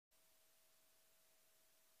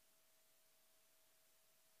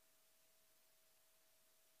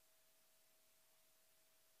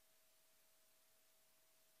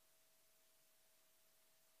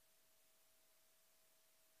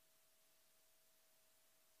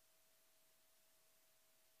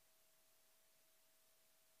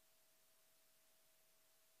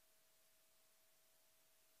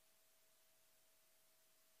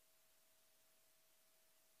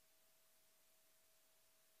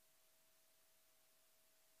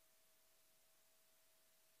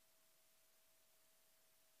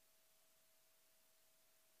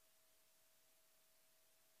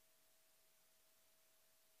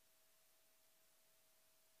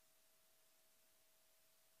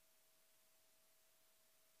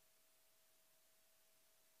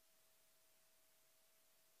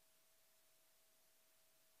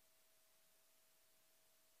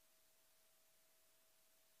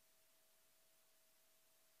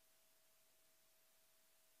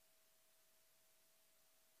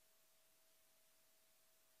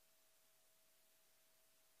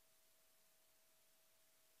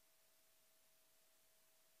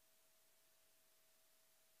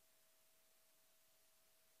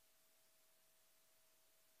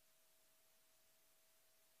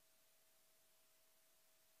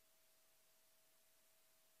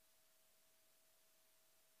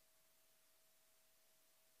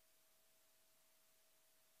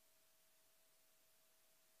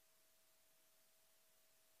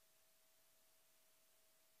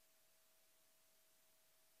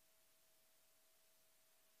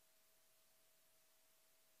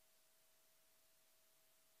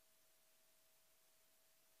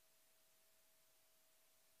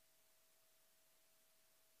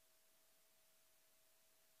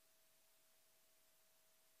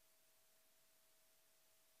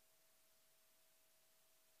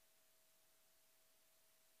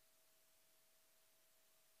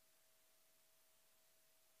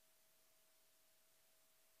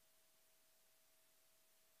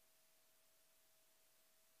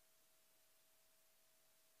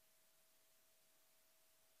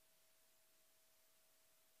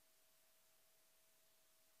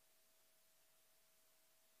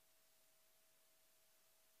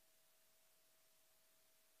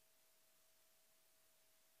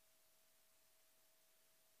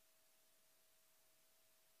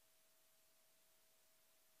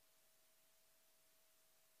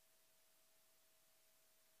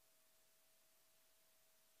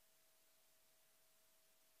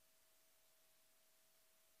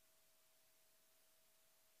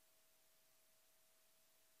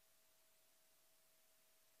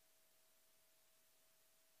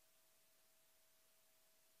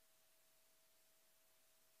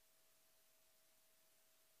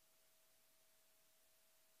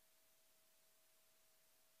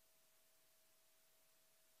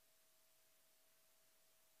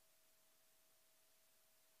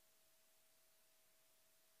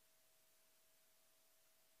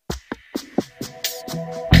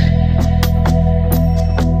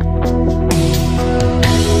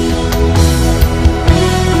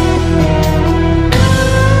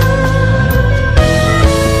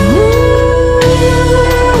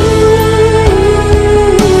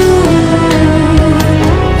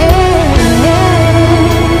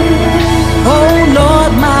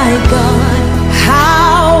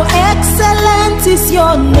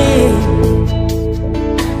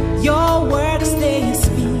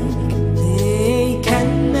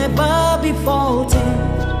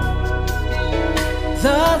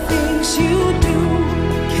The things you do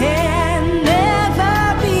can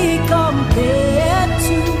never be compared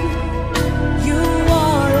to. You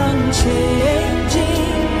are unchanging.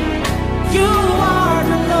 You are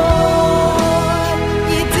the Lord.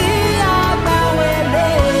 Iti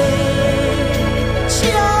abawele,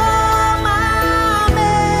 chiomame.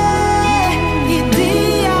 Iti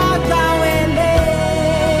abawele,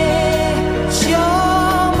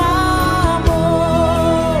 chiomamo.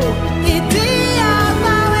 Iti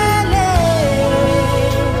abawele,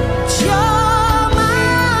 chiomame.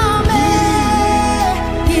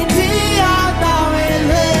 Iti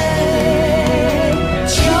abawele,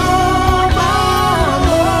 chiomamo.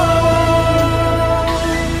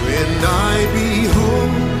 When I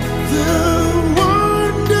behold the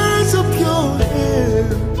wonders of your hand,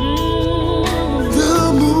 the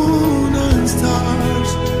moon and stars,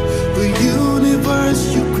 the universe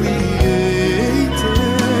you created,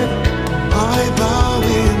 I bow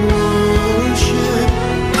in worship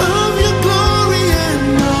of your glory and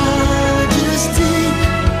majesty.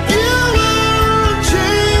 You are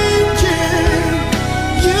unchanging.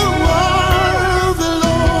 You are the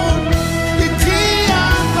Lord. Iti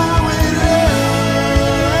abawele,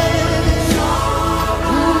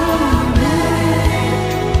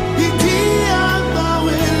 iti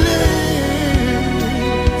abawele,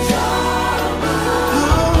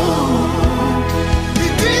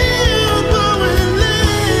 iti abawele.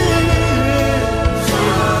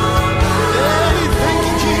 Hey, thank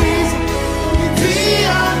you, Jesus. Iti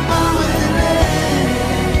abawele,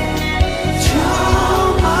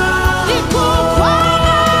 choma.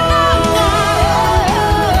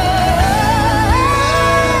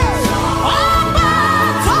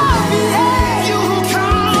 You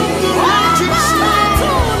count the righteous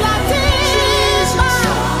Jesus,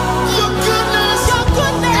 your goodness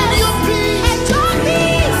and your peace.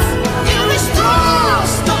 It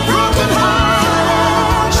restores the broken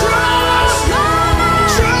heart. Trust.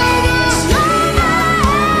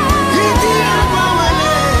 Iti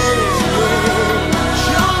abawele,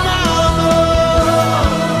 choma.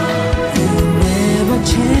 Never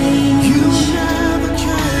change. You never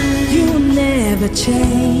change. You never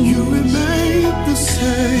change. You remain the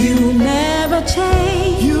same. You never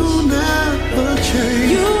change. You never change.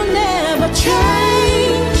 You never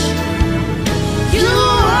change. You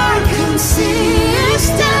are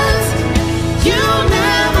consistent. You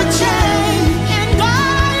never change. And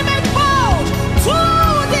I'm bold to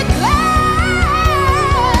declare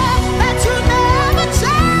that you never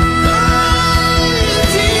change.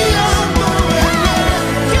 Iti abawele,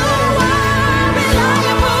 You are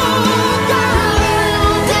reliable God,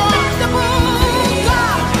 dependable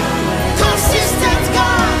God, consistent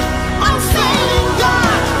God, unfailing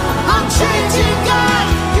God, unchanging God.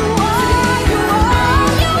 You are.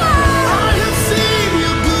 I have seen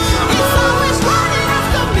your goodness. It's always running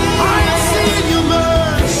after me. I have seen your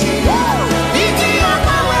mercy. Iti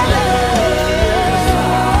abawele.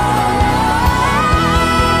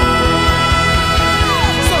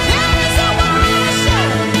 So there is a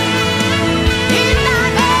worship in the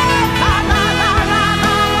name of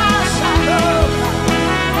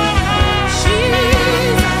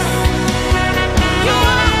Jesus. You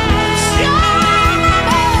are strong.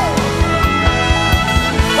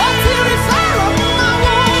 What's the referral?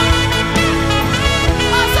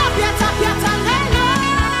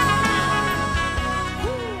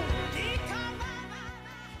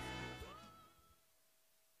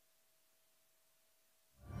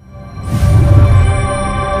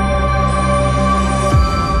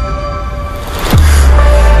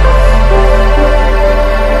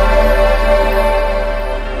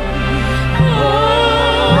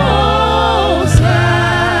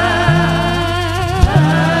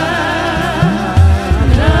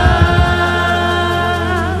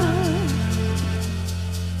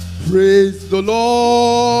 Praise the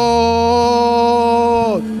Lord.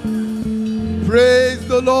 Praise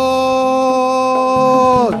the Lord.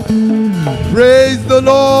 Praise the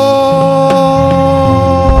Lord.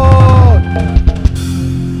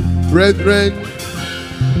 Brethren,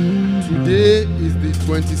 today is the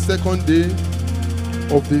 22nd day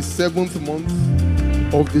of the 7th month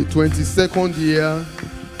of the 22nd year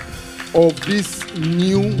of this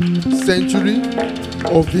new century,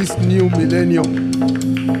 of this new millennium.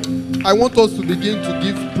 I want us to begin to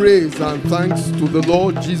give praise and thanks to the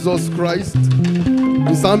Lord Jesus Christ.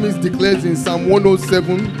 The psalmist declares in Psalm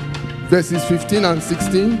 107, verses 15 and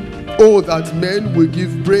 16, "Oh, that men will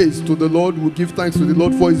give praise to the Lord, will give thanks to the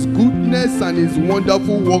Lord for his goodness and his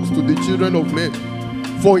wonderful works to the children of men.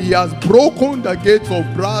 For he has broken the gates of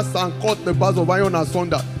brass and cut the bars of iron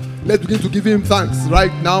asunder." Let's begin to give him thanks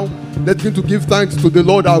right now. Let's begin to give thanks to the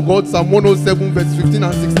Lord our God. Psalm 107 verse 15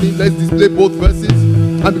 and 16. Let's display both verses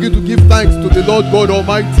and begin to give thanks to the Lord God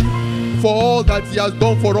Almighty for all that He has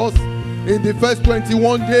done for us in the first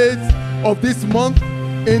 21 days of this month,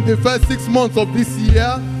 in the first 6 months of this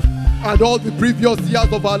year, and all the previous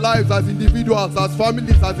years of our lives as individuals, as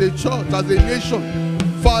families, as a church, as a nation.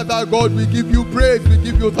 Father God, we give you praise, we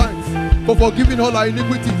give you thanks for forgiving all our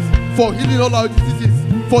iniquities, for healing all our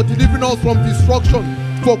diseases, for delivering us from destruction,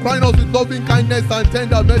 for crying us with loving kindness and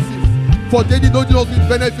tender mercies, for daily loading us with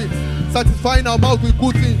benefits, satisfying our mouth with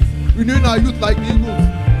good things, renewing our youth like the eagles,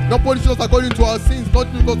 not punishing us according to our sins, not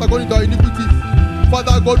punishing us according to our iniquities.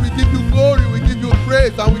 Father God, we give you glory, we give you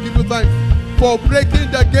praise, and we give you thanks for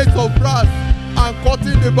breaking the gates of brass and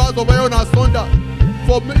cutting the bars of iron asunder,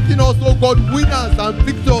 for making us, oh God, winners and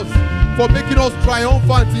victors, for making us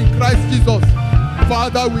triumphant in Christ Jesus.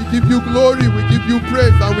 Father, we give you glory, we give you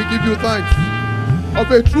praise, and we give you thanks. Of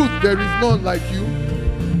a truth, there is none like you.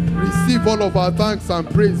 Receive all of our thanks and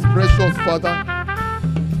praise, precious Father,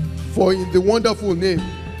 for in the wonderful name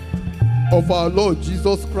of our Lord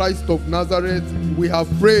Jesus Christ of Nazareth, we have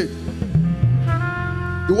prayed.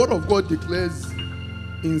 The word of God declares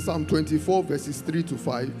in Psalm 24 verses 3 to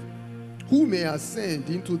 5, who may ascend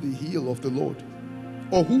into the hill of the Lord,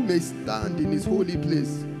 or who may stand in his holy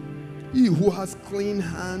place? He who has clean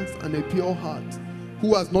hands and a pure heart,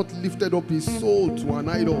 who has not lifted up his soul to an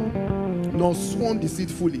idol, nor sworn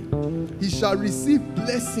deceitfully, he shall receive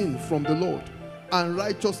blessing from the Lord and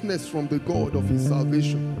righteousness from the God of his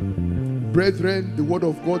salvation. Brethren, the word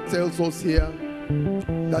of God tells us here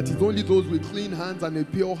that it's only those with clean hands and a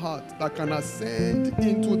pure heart that can ascend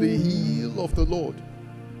into the hill of the Lord.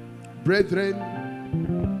 Brethren,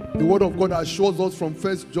 the word of God assures us from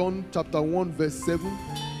 1 John chapter 1 verse 7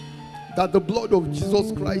 that the blood of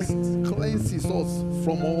Jesus Christ cleanses us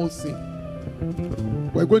from all sin.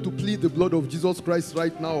 We're going to plead the blood of Jesus Christ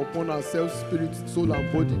right now upon ourselves, spirit, soul,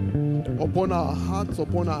 and body, upon our hearts,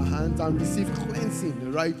 upon our hands, and receive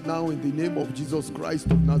cleansing right now in the name of Jesus Christ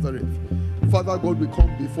of Nazareth. Father God, we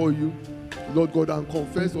come before you, Lord God, and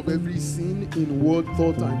confess of every sin in word,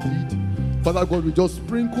 thought, and deed. Father God, we just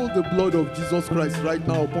sprinkle the blood of Jesus Christ right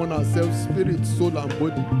now upon ourselves, spirit, soul, and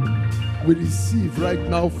body. We receive right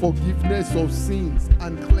now forgiveness of sins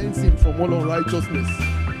and cleansing from all unrighteousness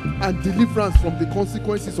and deliverance from the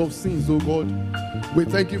consequences of sins, oh God. We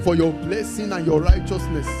thank you for your blessing and your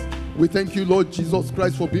righteousness. We thank you, Lord Jesus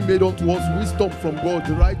Christ, for being made unto us wisdom from God,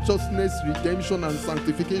 righteousness, redemption, and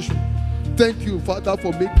sanctification. Thank you, Father,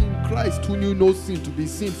 for making Christ, who knew no sin, to be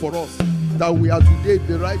sin for us, that we are today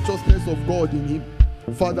the righteousness of God in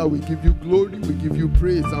him. Father, we give you glory, we give you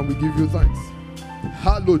praise, and we give you thanks.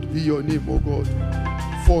 Hallowed be your name, O God.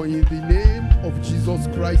 For in the name of Jesus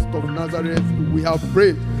Christ of Nazareth, we have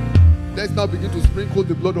prayed. Let's now begin to sprinkle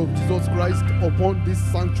the blood of Jesus Christ upon this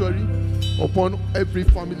sanctuary, upon every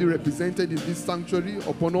family represented in this sanctuary,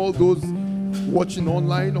 upon all those watching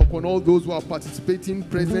online, upon all those who are participating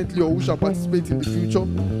presently or who shall participate in the future,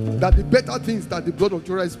 that the better things that the blood of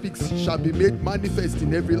Jesus speaks shall be made manifest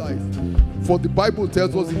in every life. For the Bible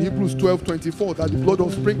tells us in Hebrews 12:24 that the blood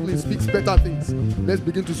of sprinkling speaks better things. Let's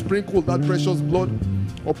begin to sprinkle that precious blood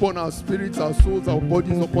upon our spirits, our souls, our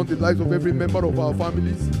bodies, upon the lives of every member of our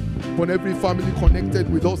families, upon every family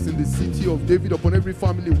connected with us in the city of David, upon every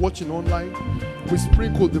family watching online. We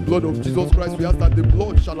sprinkle the blood of Jesus Christ. We ask that the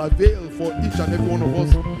blood shall avail for each and every one of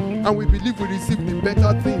us. And we believe we receive the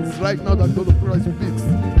better things right now that the blood of Christ speaks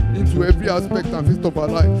into every aspect and phase of our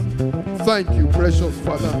lives. Thank you, precious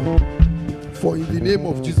Father. For in the name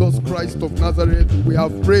of Jesus Christ of Nazareth, we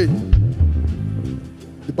have prayed.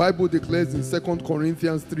 The Bible declares in 2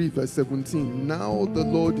 Corinthians 3 verse 17, now the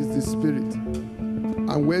Lord is the Spirit,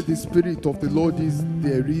 and where the Spirit of the Lord is,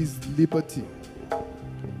 there is liberty.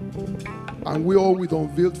 And we all with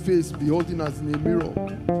unveiled face, beholding as in a mirror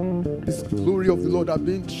this glory of the Lord, are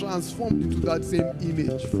being transformed into that same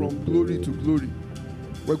image from glory to glory.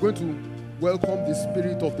 We're going to welcome the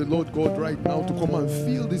Spirit of the Lord God right now to come and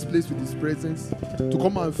fill this place with His presence, to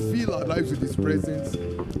come and fill our lives with His presence,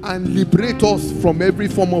 and liberate us from every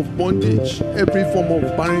form of bondage, every form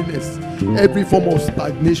of barrenness, every form of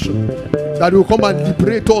stagnation. That will come and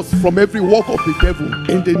liberate us from every work of the devil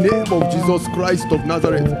in the name of Jesus Christ of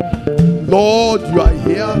Nazareth. Lord, you are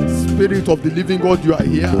here. Spirit of the living God, you are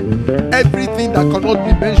here. Everything that cannot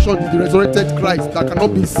be mentioned in the resurrected Christ, that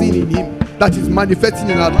cannot be seen in Him, that is manifesting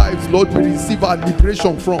in our lives, Lord, we receive our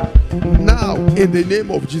liberation from now in the name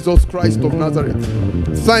of Jesus Christ of Nazareth.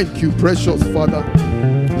 Thank you, precious Father.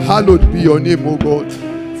 Hallowed be your name, O God.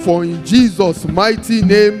 For in Jesus' mighty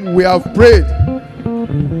name we have prayed.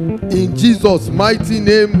 In Jesus' mighty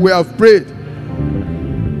name we have prayed.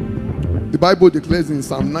 The Bible declares in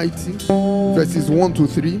Psalm 90, verses 1 to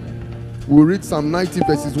 3. We'll read Psalm 90,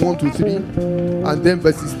 verses 1 to 3, and then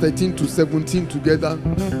verses 13 to 17 together,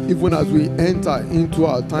 even as we enter into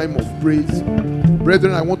our time of praise.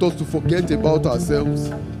 Brethren, I want us to forget about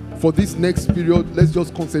ourselves. For this next period, let's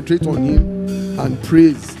just concentrate on Him and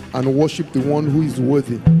praise and worship the one who is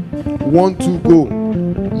worthy. 1, 2, go.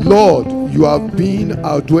 Lord, you have been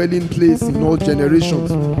our dwelling place in all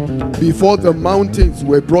generations. Before the mountains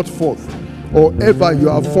were brought forth, or ever you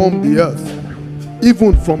have formed the earth,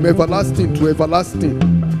 even from everlasting to everlasting,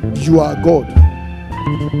 you are God.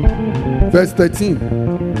 Verse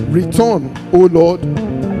 13. Return, O Lord.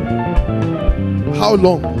 How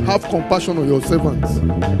long? Have compassion on your servants.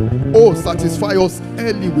 Oh, satisfy us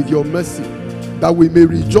early with your mercy, that we may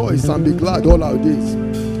rejoice and be glad all our days.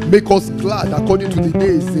 Make us glad according to the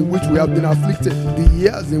days in which we have been afflicted, the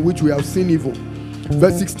years in which we have seen evil.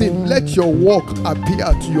 Verse 16. Let your work appear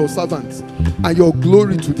to your servants, and your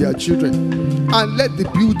glory to their children. And let the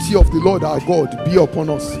beauty of the Lord our God be upon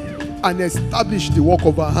us, and establish the work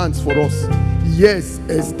of our hands for us. Yes,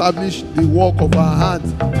 establish the work of our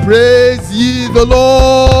hands. Praise ye the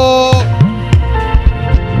Lord.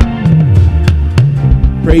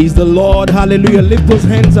 Praise the Lord. Hallelujah. Lift those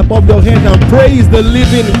hands above your head and praise the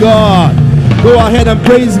living God. Go ahead and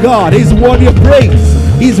praise God. He's worthy of praise.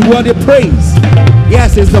 He's worthy of praise.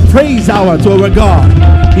 Yes, it's the praise hour to our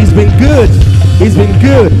God. He's been good. He's been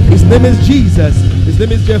good. His name is Jesus. His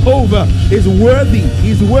name is Jehovah. He's worthy.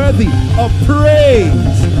 He's worthy of praise.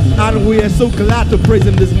 And we are so glad to praise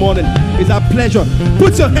Him this morning. It's our pleasure.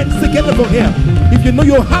 Put your hands together for Him. If you know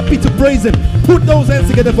you're happy to praise Him, put those hands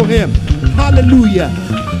together for Him. Hallelujah.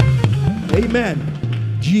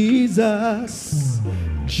 Amen. Jesus,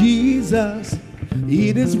 Jesus,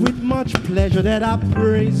 it is with much pleasure that I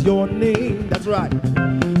praise your name. That's right.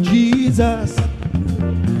 Jesus,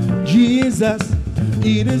 Jesus,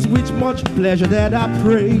 it is with much pleasure that I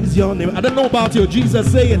praise your name. I don't know about you. Jesus,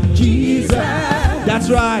 say it. Jesus. That's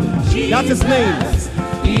right. Jesus. That's His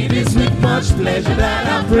name. It is with much pleasure that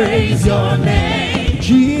I praise your name.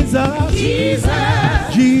 Jesus.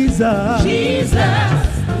 Jesus. Jesus. Jesus.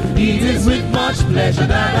 It is with much pleasure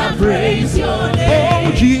that I praise your name.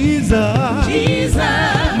 Oh, Jesus. Jesus.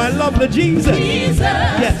 My lovely Jesus. Jesus.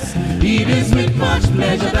 Yes. It is with much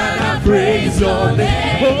pleasure that I praise your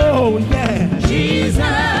name. Oh, yeah. Jesus.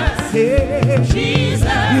 Yeah. Jesus.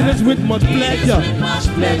 It is with much pleasure. It is with much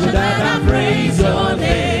pleasure that I praise your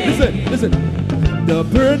name. Listen, listen. The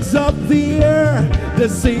birds of the air, they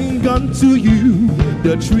sing unto you.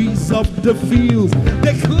 The trees of the fields,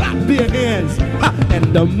 they clap their hands. Ha!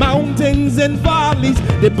 And the mountains and valleys,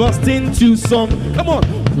 they burst into song. Come on.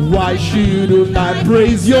 Why shouldn't I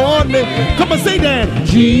praise your name? Come on, say that.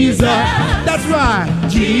 Jesus. That's right.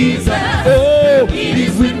 Jesus. Oh, It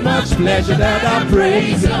is with much pleasure that I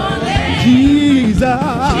praise your name. Jesus.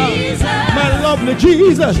 Jesus. My lovely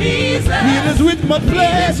Jesus. Jesus. It is with much It is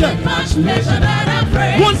pleasure. with much pleasure that I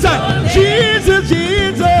praise One time. your name. Jesus,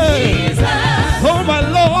 Jesus. Jesus. Oh, my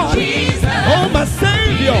Lord. Jesus. Oh, my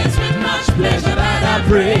Savior. It is with much pleasure that I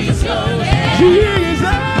praise your name.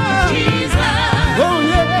 Jesus. Jesus. Oh,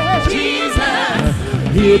 yeah.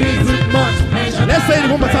 Jesus. It is with much pleasure. Let's say it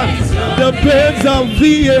one more time. Praise your The name. birds of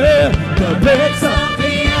the air, the birds of Of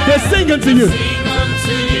the earth, they're singing to you. sing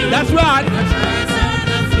unto you. That's right. The birds of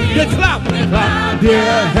the field, They clap, clap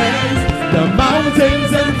their hands. The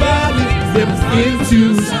mountains and valleys dips into.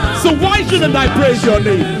 So why shouldn't I praise your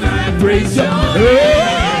name? Praise your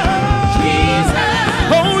Jesus.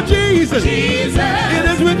 Oh, Jesus. Jesus. It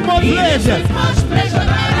is with more It is pleasure. with much pleasure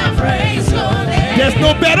that I praise your name. There's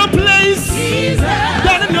no better place Jesus.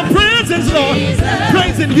 than in your presence, Lord. Jesus.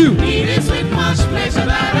 Praising you. It is with much pleasure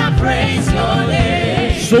that I praise your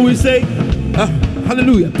name. So we say,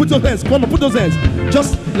 hallelujah. Put those hands. Come on, put those hands.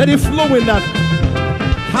 Just let it flow in that.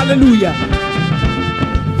 Hallelujah.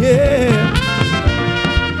 Yeah.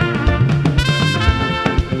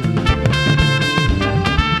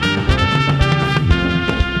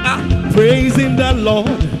 Praising the Lord.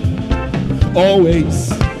 Always.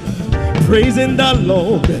 Praising the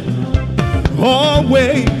Lord.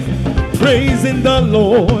 Always. Praising the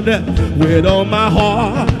Lord with all my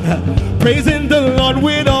heart. Praising the Lord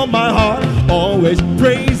with all my heart. Always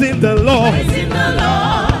praising the Lord. Praising the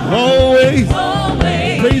Lord. Always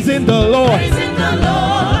Always. praising the Lord. Praising the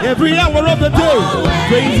Lord. Every hour of the day. Always.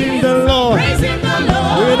 Praising the Lord Praising the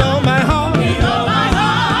Lord. with all my heart. With all my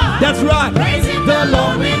heart. That's right. Praising the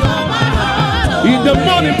Lord with all my heart. In the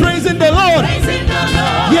morning, praising the Lord. Praising the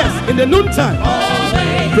Lord. Yes, in the noontime,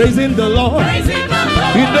 Always. praising the Lord. Praising the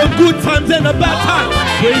Lord. In the good times and the bad times,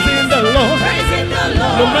 praising the Lord. Praising the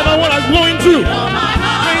Lord. No matter what I'm going through, With all my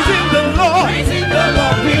heart. praising the Lord.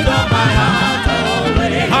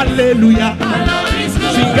 hallelujah.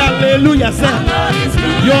 Sing hallelujah, say.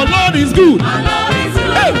 Your Lord is good.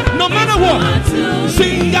 Hey, no matter what.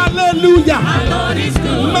 Sing hallelujah.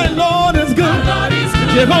 My Lord is good.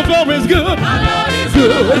 Jehovah is good.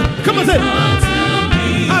 Good. Come on, say.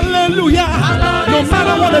 Hallelujah. No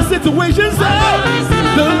matter what the situation says,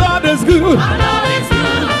 the Lord is good.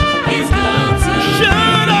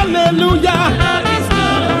 Shout hallelujah.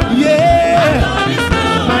 Yeah.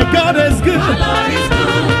 My God is good.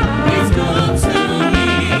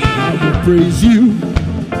 I will praise you,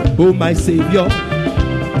 oh my Savior.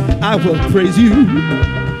 I will praise you,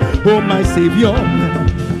 oh my Savior.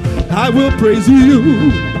 I will praise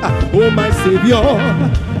you, oh my Savior.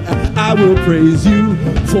 I will praise you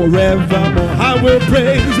forevermore. I will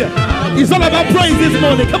praise you. It's all about praise this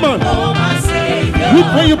morning. Come on.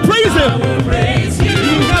 When you praise Him, He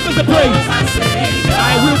inhabits the praise.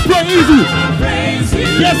 I will praise you.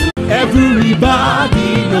 Yes,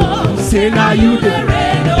 everybody knows. Say now you do.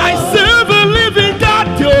 I serve a living God.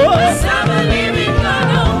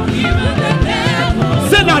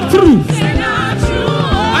 Say not true.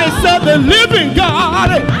 I serve the living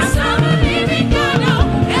God.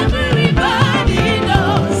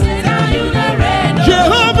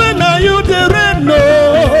 Jehovah, now you didn't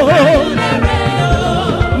know.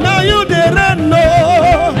 Now you didn't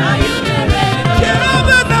know.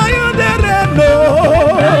 Jehovah, now you didn't know.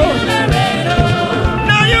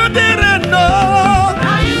 Now you didn't know.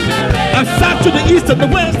 I sat to the east and the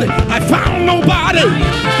west. I found nobody.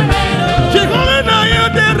 Jehovah, now you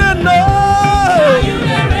didn't know.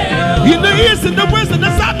 In the east and the west and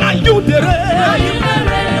the south, now you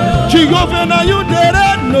didn't. Jehovah, now you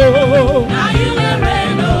didn't know.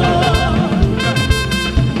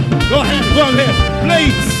 Go ahead, play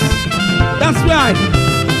it. That's right.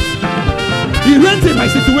 He reigns in my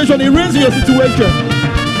situation, He reigns in your situation.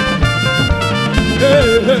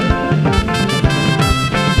 Hey, hey.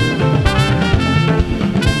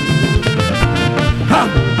 Ha.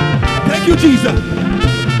 Thank you, Jesus.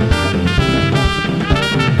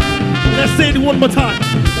 Let's say it one more time.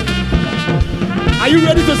 Are you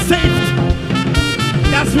ready to say it?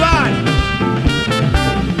 That's right.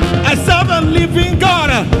 I serve a living God.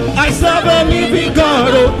 I serve a living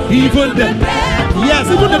God. Oh, even the devil. Yes,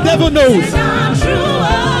 even the devil knows.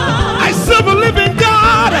 I serve a living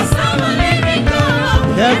God.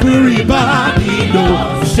 Everybody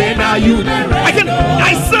knows. Say now you.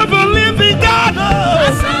 I serve a living God.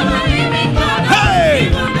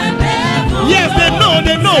 Hey. Yes, they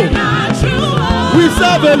know. We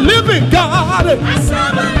serve a living God. I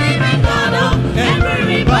serve a living God.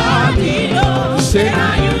 Everybody knows. Say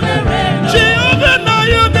now you Jehovah, now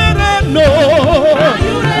you didn't know.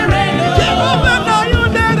 Jehovah, now you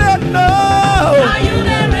didn't know.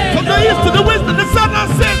 From the east to the west to the south, I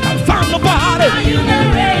said I found nobody.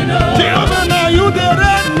 Jehovah, now you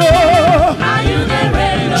didn't know.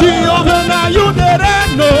 Jehovah, now you didn't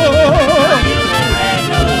know.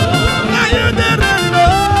 Now you didn't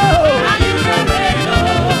know.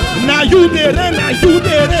 Now you didn't. Now you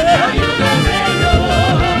didn't.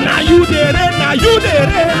 Now you didn't. Now you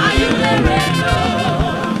didn't.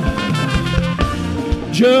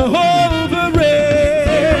 Jehovah reigns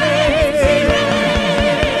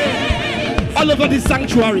all over this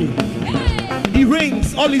sanctuary. He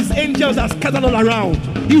reigns. All His angels are scattered all around.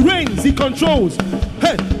 He reigns. He controls.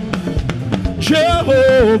 Hey.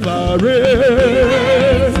 Jehovah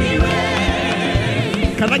reigns.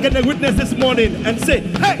 Can I get a witness this morning and say,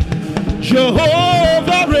 hey,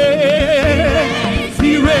 Jehovah reigns.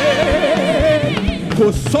 He reigns.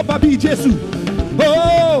 Kosoba bi Jesu.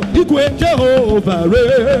 Oh, Jehovah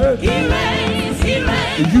reigns. He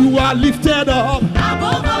reigns. You are lifted up.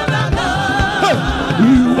 Above all the Hey,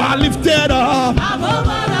 you are lifted up. Above all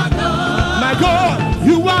the My God,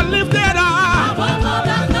 you are lifted up.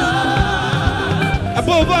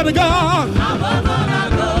 Above all the God.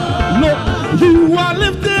 No, you are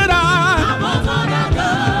lifted up.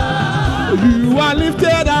 You are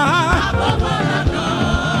lifted up.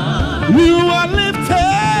 You are lifted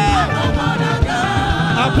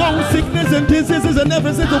above sickness and diseases and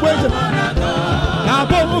every situation.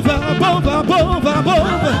 Above.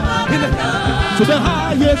 To the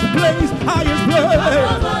highest place.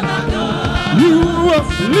 You are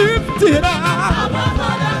lifted up.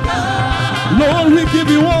 Lord, we give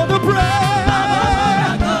you all the praise.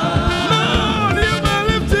 Lord, you are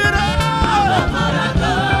lifted up.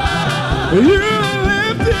 You are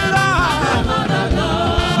lifted up.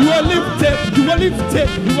 You are lifted. You are lifted.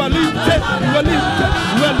 You are lifted. You are lifted.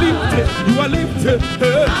 You are lifted. You are lifted.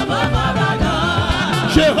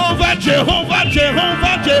 Jehovah, Jehovah,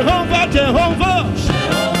 Jehovah, Jehovah, Jehovah.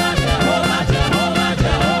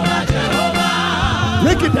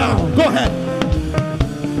 ahead.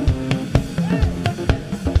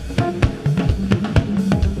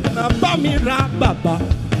 Bamira baba,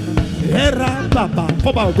 era baba,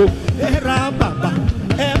 papa go, era baba,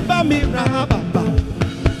 bamira baba,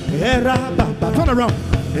 era baba. Turn around,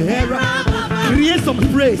 era baba. Create some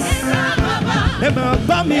praise.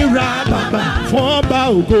 Bamira baba, for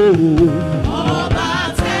go.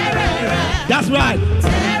 That's right.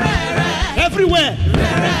 Everywhere.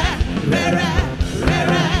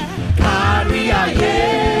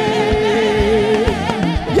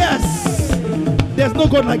 Yes. There's no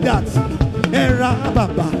God like that. Era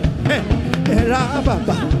baba, hey, era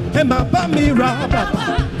baba, hey, baba mi ra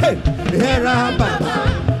baba, hey, era baba,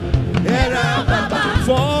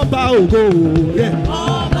 for bao go, yeah.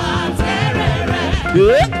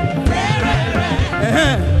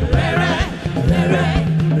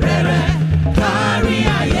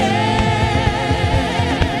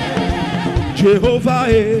 Jehovah,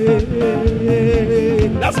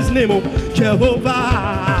 that's his name, oh, Jehovah.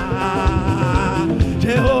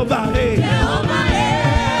 Jehovah, hey.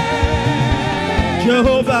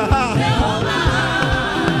 Jehovah.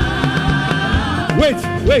 Wait.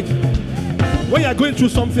 When you are going through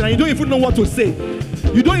something and you don't even know what to say,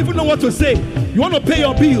 you don't even know what to say, you want to pay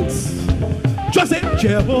your bills, just say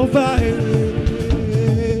Jehovah, hey.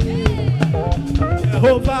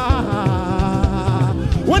 Jehovah.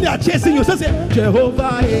 When they are chasing you, just say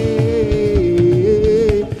Jehovah,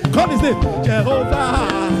 hey. Call his name, Jehovah.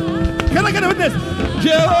 Can I get a witness?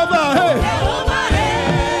 Jehovah, hey.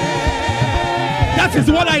 That is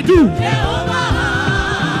what I do.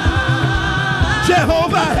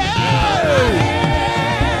 Jehovah, hey.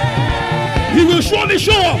 He will surely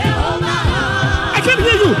show up. I can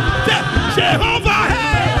hear you. Jehovah, hey.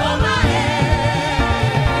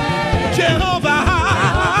 Jehovah,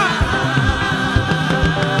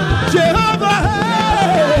 Jehovah,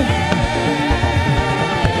 hey.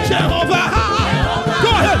 Jehovah, go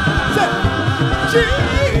ahead. Say,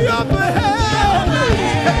 Jehovah,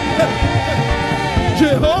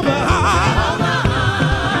 Jehovah,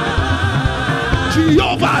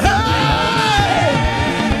 Jehovah,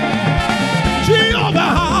 Jehovah.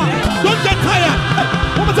 Don't get tired.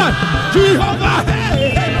 One more time. Jehovah,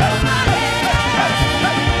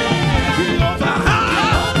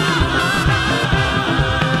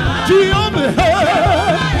 Jehovah,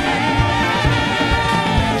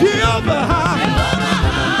 Jehovah.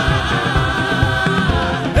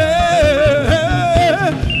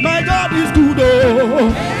 My God is good, oh.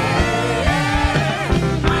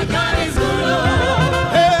 My God is good, oh.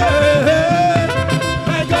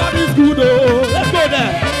 My God is good, oh. Let's go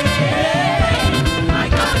there. My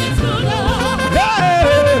God is good, oh.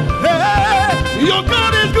 Your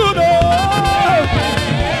God is good, oh.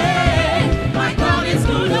 My God is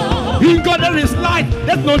good, oh. In God there is light.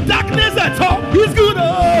 There's no darkness at all. He's good,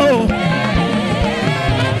 oh.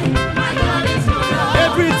 My God is good, oh.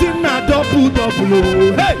 Everything I double,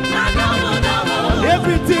 oh. Hey.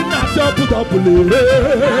 Everything I double,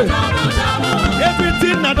 hey.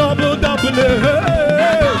 Everything I double, hey.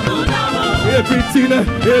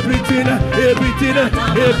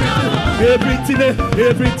 Everything,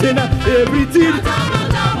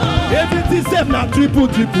 everything same na triple,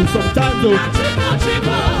 sometimes, oh.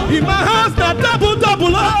 In my house na double,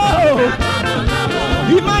 oh.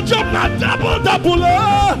 In my job na double,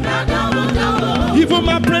 oh. Even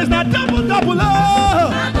my praise na double,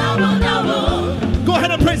 oh. Go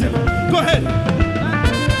ahead and praise him. Go ahead.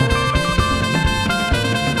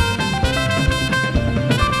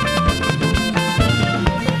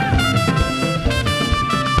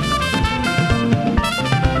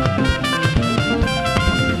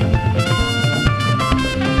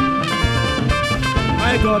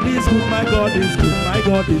 My God is good, my God is good, my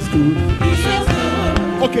God is good.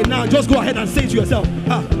 Okay, now just go ahead and say to yourself.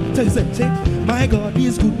 Say, my God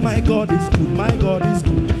is good, my God is good, my God is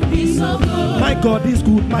good. He's so good. My God is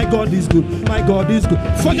good, my God is good, my God is good.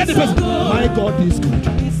 Forget the person. My God is good.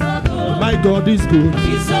 He's so good. My God is good.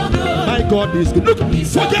 He's so good. My God is good. Look,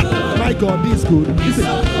 forget. My God is good. He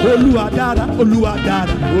said, Oluwadara,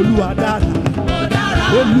 Oluwadara, Oluwadara.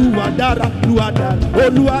 Oluwadara, Oluwadara,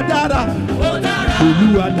 Oluwadara.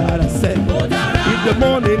 Oluwadara said, in the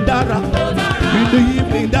morning, Dara. In the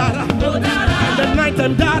evening, Dara. In the night,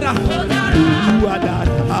 and Dara.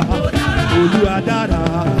 Oluwadara. Oluwadara,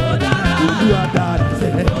 Oluwadara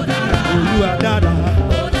said, Oluwadara,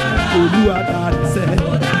 Oluwadara said,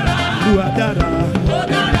 Oluwadara,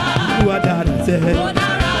 Oluwadara said,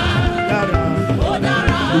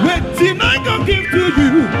 waiting I can give to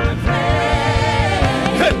you.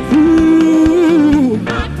 Hey, ooh.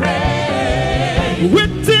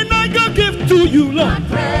 Waiting I can give to you, Lord.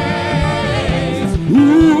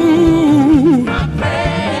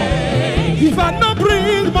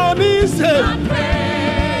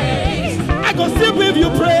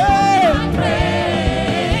 praise. my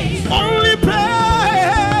praise, Only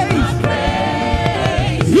praise. my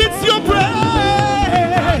praise, It's your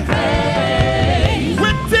praise. praise,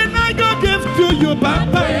 Waiting I go give to you,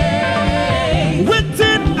 Papa. praise,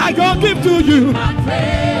 Waiting I go give to you. my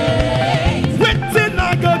praise, Waiting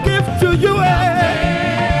I go give to you.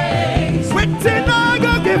 Waiting I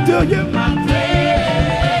go give to you. my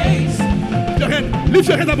praise. Your hand. Lift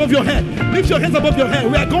your hands above your head. Lift your hands above your head.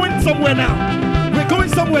 We are going somewhere now. We're going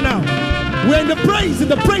somewhere now. We're in the praise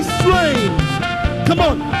train. Come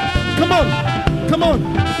on. Come on. Come on.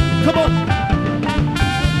 Come on.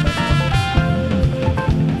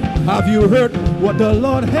 Have you heard what the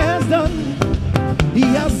Lord has done? He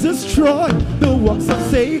has destroyed the works of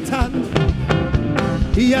Satan.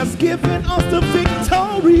 He has given us the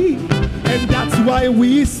victory. And that's why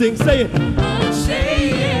we sing. Say it.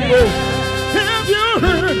 Say it. Oh. Have you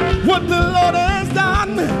heard what the Lord has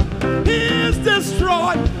done? He has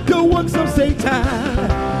destroyed the works of Satan.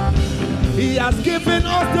 He has given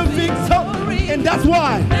us the victory, and that's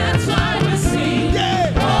why. That's why we sing.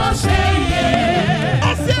 Yeah. Oh, say yeah.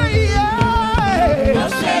 I say yeah. Oh,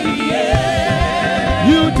 say yeah.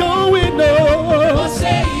 You don't we know. Oh,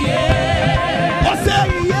 say yeah. I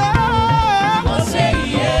say yeah. Oh, say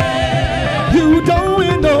yeah. You don't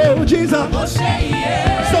we know Jesus. Oh, say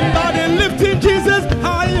yeah. Somebody lifting Jesus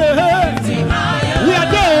higher. Lifting higher. We are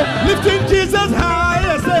there lifting Jesus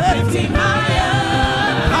higher. Say. Lifting higher.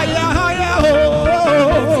 Higher, higher, oh.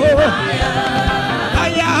 Lifting higher.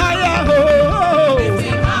 Higher, higher, oh.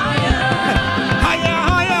 Lifting higher. Higher,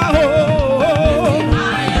 higher, oh. Lifting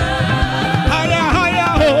higher. Higher,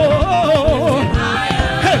 higher, oh.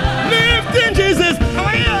 Hey, lifting Jesus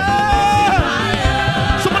higher.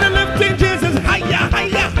 Somebody lifting Jesus higher,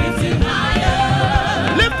 higher. Lifting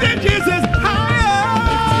higher. Lifting Jesus higher.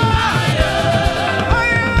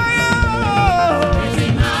 Higher, higher, oh.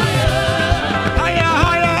 Lifting higher. Higher,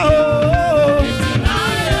 higher, oh. Lifting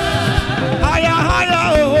higher. Higher, higher,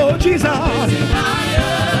 oh, Jesus. Lifting higher.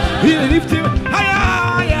 He lift you higher,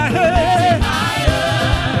 higher, hey.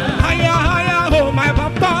 Higher, higher, oh, my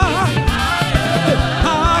Papa.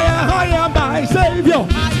 Higher, higher, my Savior.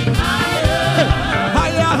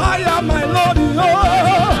 Higher, higher, my Lord. Oh.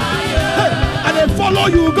 Hey, and then follow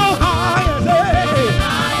you, go higher. Hey.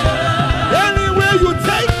 Anywhere you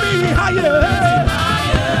take me higher.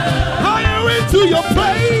 Higher into your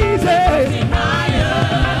praise. Hey.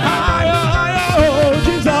 Higher, higher, oh,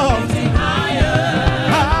 Jesus.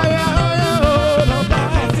 Higher, higher, oh, Papa.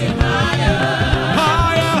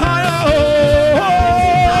 Higher, higher, oh.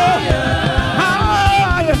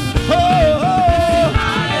 Higher, oh.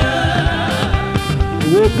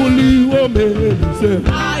 Oh, bully, oh, man, say.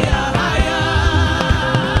 Higher, higher.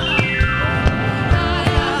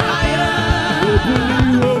 Higher, higher. Oh, bully,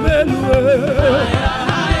 oh, man,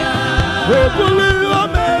 oh, bully, oh,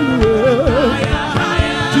 man,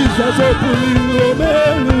 Jesus, oh, bully, oh,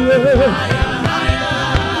 man,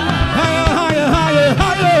 higher, higher, higher,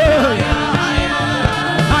 higher.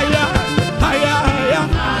 Higher, higher, higher.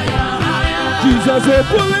 Jesus, oh,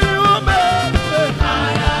 bully, oh, man,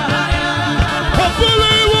 oh,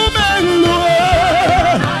 bully, oh, man,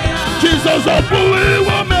 Jesus, oh, bully,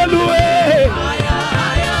 oh, man,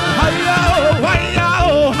 higher, oh, higher,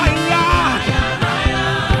 oh, higher.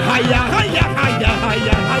 Higher, higher, higher,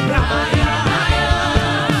 higher, higher.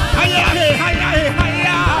 Higher, hey, higher, hey,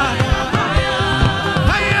 higher.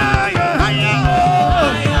 Higher, higher, higher,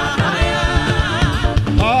 oh.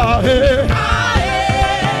 Ah, hey.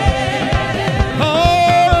 Oh,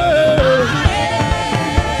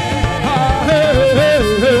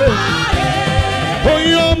 hey. Oh,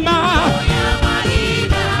 you're my.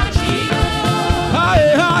 High,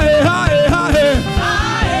 high, high, high.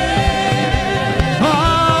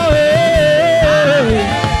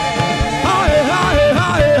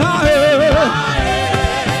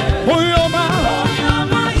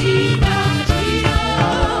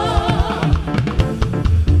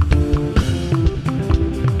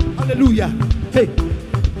 Hallelujah. Hey,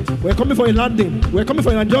 we're coming for a landing. We're coming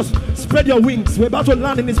for a landing. Just spread your wings. We're about to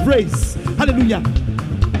land in His praise. Hallelujah.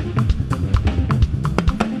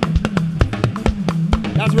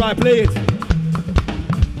 That's right. Play it.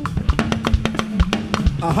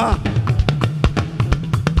 Aha.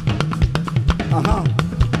 Aha.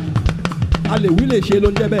 Alewile ṣe ló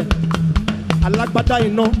ń jẹ́ bẹ́ẹ̀. Alágbádá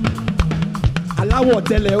iná. Aláwọ̀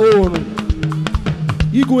tẹ̀lẹ̀ oòrùn.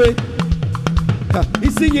 Igwe.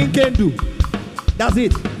 Isi Yinkendu. That's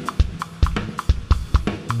it.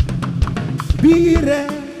 Bí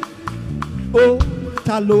rẹ̀ o,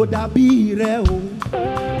 ta ló dàbí rẹ̀ o.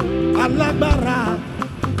 Alágbára.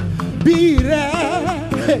 Bí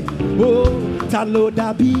rẹ̀ o, ta ló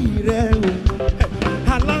dàbí rẹ̀ o.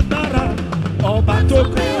 Alágbára ọba tó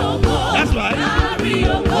gbé ògo. That's right.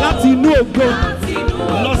 Láti inú ògo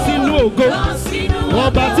lọ sínú ògo.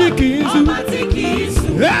 Ọba tí kì í sú.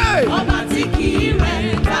 Hey! Ọba tí kì í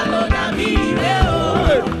rẹ̀, ta ló dàbí rẹ̀ o.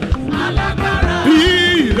 Alágbára. Bí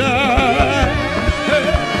rẹ̀.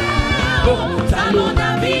 Ta ló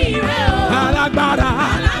dàbí rẹ̀ o. Alágbára.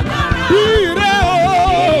 Alágbára. Bí rẹ̀ o.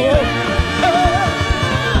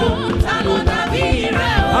 Ta ló dàbí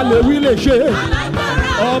rẹ̀ o. Àlèwí lè ṣe.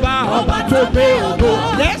 Alágbára. Ọba tó gbé ògo.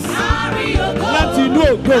 Yes. Láti inú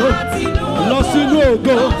ògo lọ sínú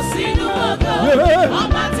ògo. Yeah.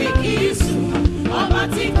 Ọba tí kì í sùn, ọba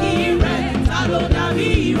tí kì í rẹ̀, ta ló dàbí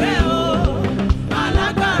rẹ̀ o.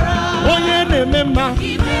 Alágbára. Onye na-eme mma.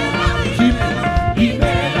 Ìmẹ́ra,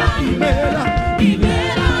 Ìmẹ́ra, ìmẹ́ra.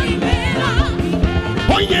 ìmẹ́ra, ìmẹ́ra.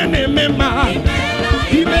 Onye na-eme mma. Ìmẹ́ra,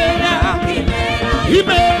 Ìmẹ́ra, ìmẹ́ra,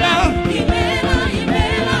 ìmẹ́ra. ìmẹ́ra,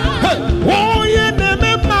 ìmẹ́ra. Hey! Onye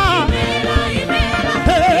na-eme mma. Ìmẹ́ra, ìmẹ́ra,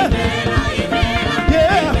 Hey! ìmẹ́ra, ìmẹ́ra.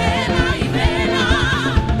 Yeah. Ìmẹ́ra, ìmẹ́ra.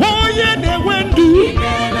 Onye na-enwe ndụ.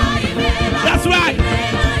 Ìmẹ́ra, ìmẹ́ra. That's right.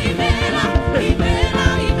 Ìmẹ́ra, ìmẹ́ra, ìmẹ́ra,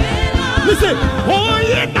 ìmẹ́ra. Listen,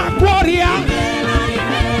 onye na-agwọ ọrịa. Ìmẹ́ra,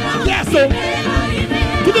 ìmẹ́ra. Yes, so Ìmẹ́ra,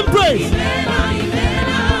 ìmẹ́ra. give him praise. Ìmẹ́ra,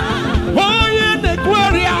 ìmẹ́ra. Onye na-egwu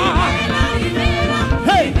ọrịa. Ìmẹ́ra, ìmẹ́ra.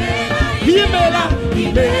 Hey! Ìmẹ́ra,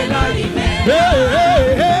 Ìmẹ́ra, ìmẹ́ra. hey, hey,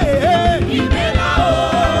 hey, hey. Ìmẹ́ra, oh.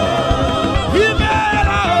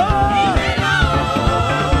 Ìmẹ́ra, oh. Ìmẹ́ra, oh.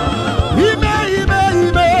 Ime, ime,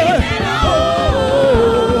 ime. Ìmẹ́ra, oh.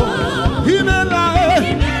 Ìmẹ́ra, oh.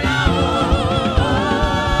 Ìmẹ́ra, oh.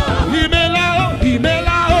 Ìmẹ́ra, oh.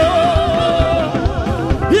 Ìmẹ́ra, oh.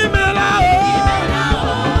 Ìmẹ́ra, oh.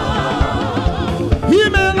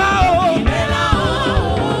 Ìmẹ́ra, oh. Ìmẹ́ra, oh.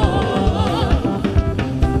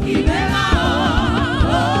 Ìmẹ́ra,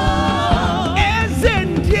 oh. Eze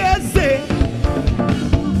ndị eze.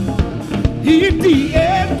 Ịdị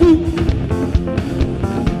egwu.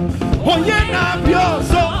 Onye na-abịa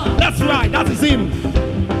ọzọ. That's right, that is him.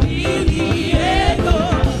 Ìdí ego,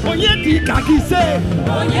 Onye dị ka gị se.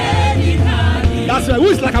 onye dị ka gị. That's right, who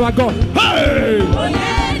is like our God? Hey!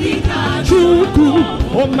 Onye dị ka Chukwu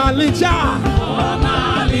ọmalịcha.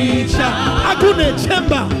 ọmalịcha. Agụ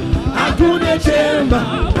na-echemba. Agụ na-echemba.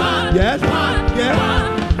 Yes, yes.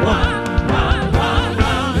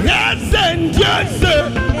 Eze ndị eze.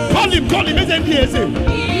 Call him, eze ndị eze.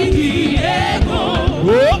 Ìdí ego,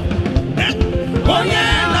 Oh! Onye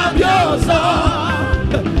na-abịa ọzọ.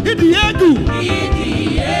 Ịdị egwu. ìdí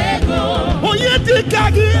ego, Onye dị ka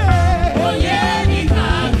gị. onye dị ka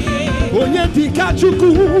gị. Onye dị ka Chukwu.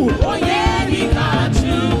 Onye dị ka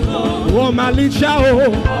Chukwu Ọmalịcha o.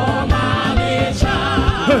 ọmalịcha.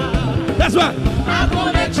 That's right. Agụ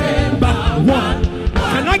na-echemba. One.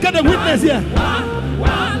 Can I get a witness here?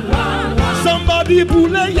 One. Somebody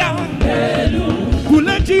bule ya. Elu,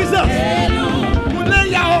 Bule Jesus. elu, Bule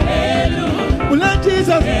ya o. elu, Bule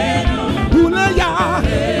Jesus. elu, Bule ya.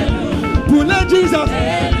 Bule Jesus.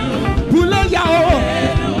 Bule ya o.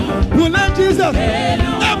 Bule Jesus.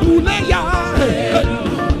 Bule ya.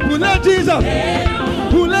 Bule Jesus.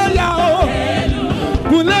 Bule ya o.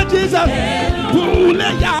 Bule Jesus. Bule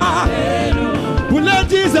ya. Bule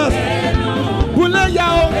Jesus. Bule ya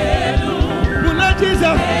o. Bule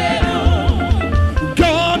Jesus.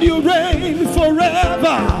 God, you reign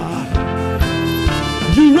forever.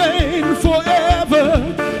 You reign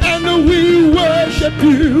forever, and we worship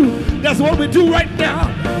you. That's what we do right now.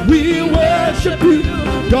 We worship you.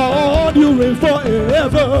 God, you reign forever.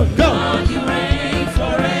 God, God, you reign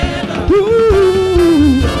forever.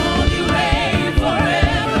 ooh, God, you reign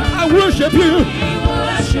forever. I worship you. We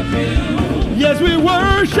worship you. Yes, we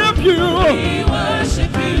worship you. We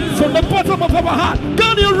worship you. From the bottom of our heart.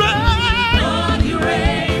 God, you reign. God, you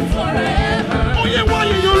reign forever. Oh, yeah, why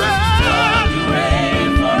you reign? God, you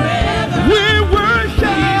reign forever. We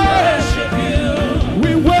worship. We worship you.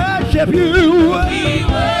 We worship you. We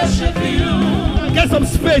worship you. Get some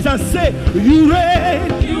space and say, you reign.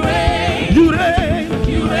 You reign. You reign.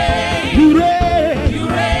 You reign. You reign. You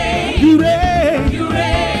reign. You reign. You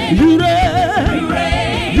reign. You reign. You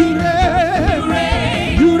reign. You reign. You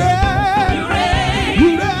reign. You reign. You reign.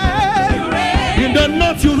 You reign. You reign. In the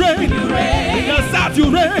north you reign. You reign. In the south you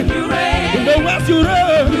reign. You reign. In the west you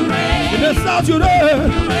reign. You reign. In the south you reign.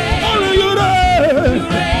 reign. Only you reign. You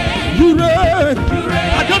reign. You reign. You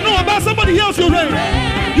reign. I don't know about somebody else you reign.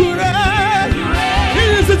 You reign. You reign. In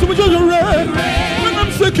this situation you reign. When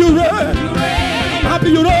I'm sick you reign. You reign. I'm happy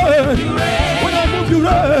you reign. You reign. When I move you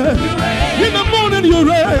reign. In the morning you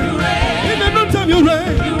reign. In the noontime you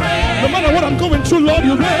reign. No matter what I'm going through, Lord,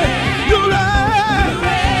 you reign. You reign.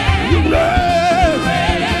 You reign.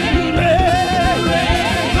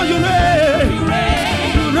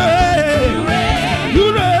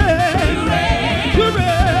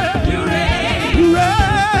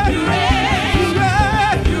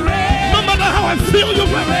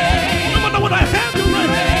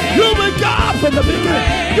 the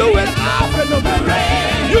beginning. You will Alpha and Omega.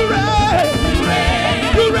 You reign.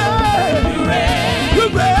 You reign. You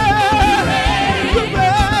reign. You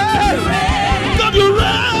reign. God, you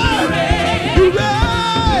reign. You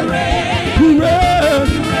reign. You reign.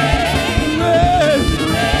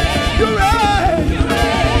 You reign.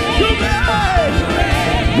 You reign.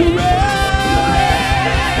 You reign.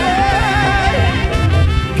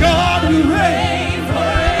 God, you reign.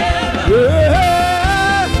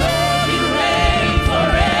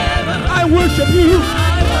 I worship you.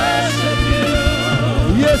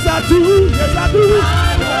 Yes, I do. Yes, I do.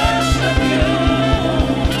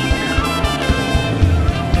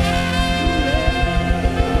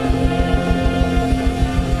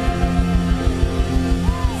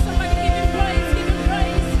 Somebody give him praise, give him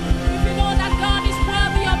praise. If you know that God is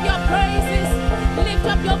worthy of your praises, lift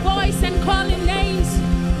up your voice and call him names.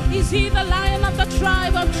 Is he the Lion of the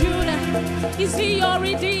tribe of Judah? Is he your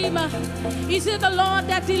Redeemer? Is it the Lord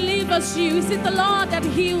that delivers you? Is it the Lord that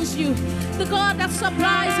heals you? The God that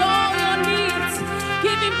supplies all your needs.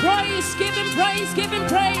 Give him praise, give him praise, give him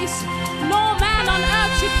praise. No man on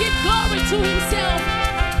earth should give glory to himself.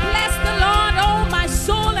 Bless the Lord, oh my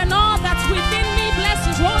soul, and all that's within me. Bless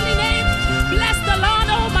his holy name. Bless the Lord,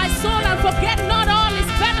 oh my soul, and forget not all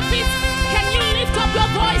his benefits. Can you lift up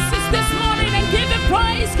your voices this morning and give him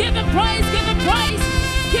praise, give him praise, give him praise.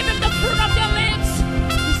 Give him the fruit of your lips.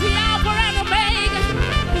 He's the Alpha and Omega.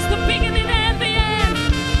 He's the beginning and the end.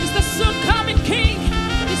 He's the soon coming King.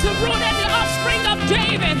 He's the root and the offspring of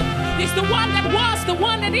David. He's the one that was, the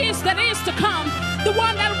one that is to come. The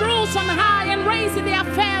one that rules on high and reigns in the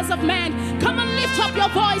affairs of man. Come and lift up your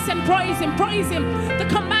voice and praise him, praise him. The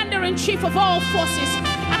commander-in-chief of all forces.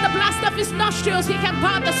 At the blast of his nostrils he can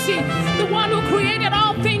part the sea. The one who created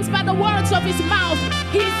all things by the words of his mouth.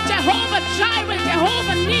 He's Jehovah Jireh,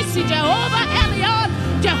 Jehovah Nissi, Jehovah Elion,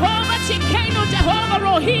 Jehovah Chikeno, Jehovah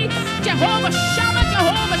Rohi, Jehovah Shammah,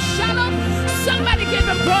 Jehovah Shalom. Somebody give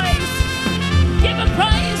him praise. Give him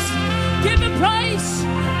praise. Give him praise.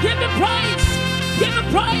 Give him praise. Give him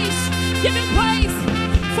praise. Give him praise.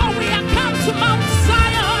 For we are come to Mount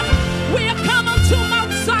Zion. We are come unto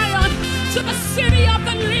Mount Zion, to the city of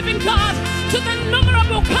the living God, to the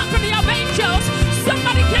innumerable company of angels.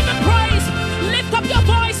 Somebody give him praise. Lift up your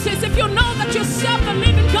voices if you know that you serve the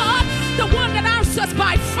living God, the one that answers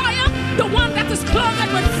by fire, the one that is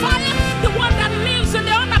clothed with fire, the one that lives in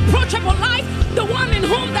the unapproachable light, the one in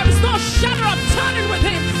whom there is no shadow of turning with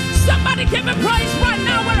him. Somebody give him praise right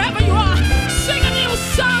now wherever you are. Sing a new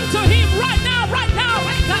song to him right now, right now.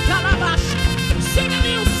 Sing a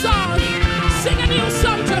new song. Sing a new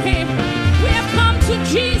song to him. We have come to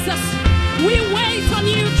Jesus. We wait on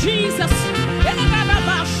you, Jesus.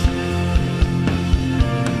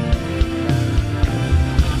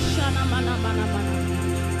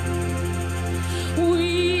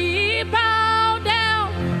 We bow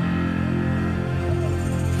down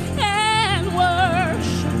and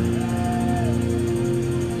worship.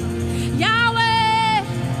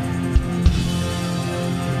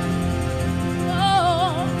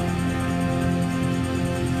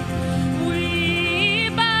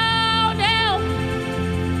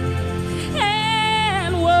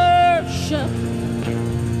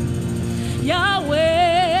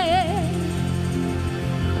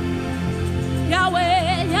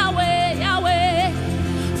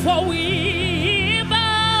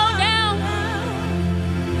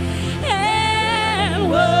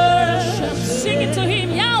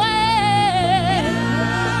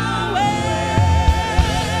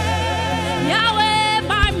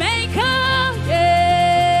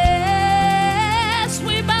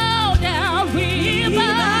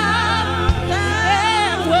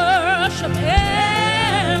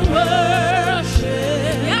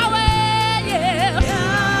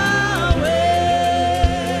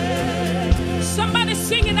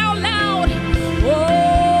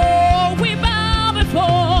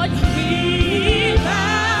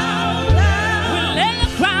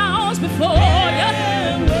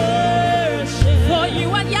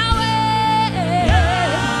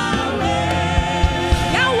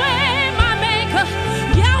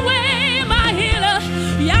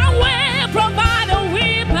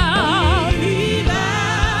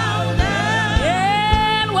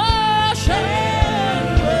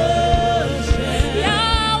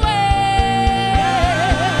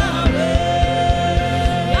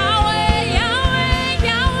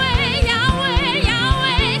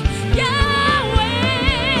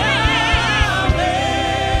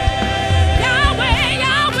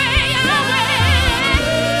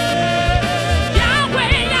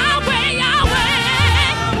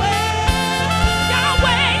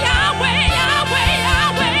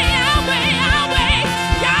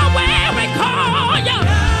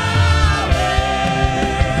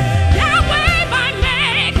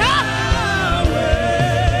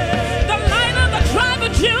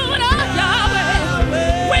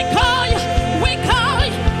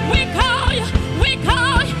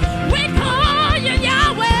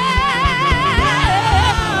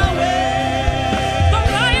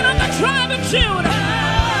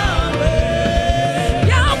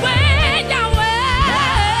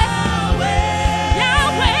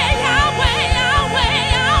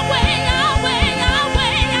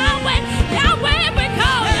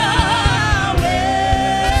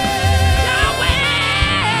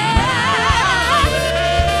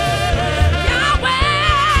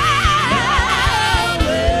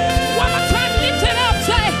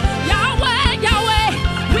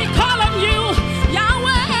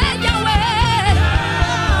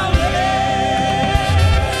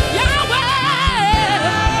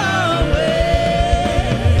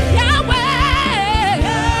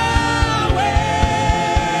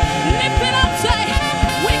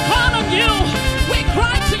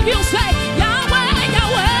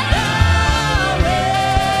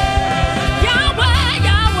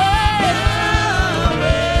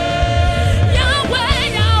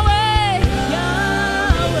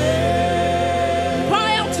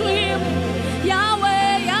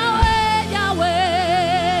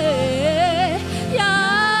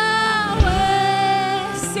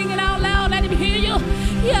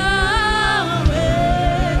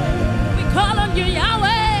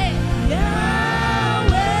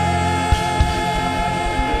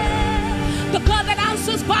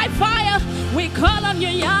 by fire. We call on you,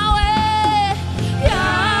 Yahweh.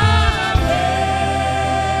 Yahweh.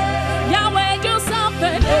 Yahweh, do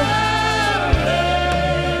something.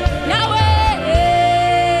 Yahweh.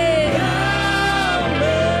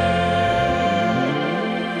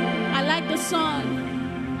 I like the song.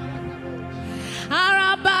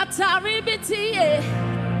 Arabata ribiti.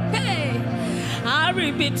 Hey.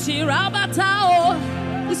 Aribiti rabatao.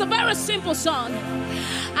 It's a very simple song.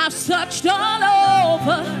 I've searched all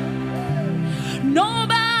over.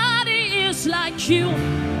 Nobody is like you.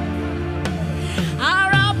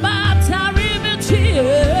 Arabata ribiti.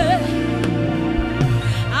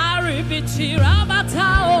 Aribiti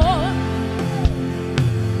rabatao.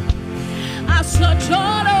 I've searched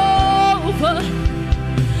all over.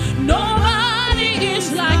 Nobody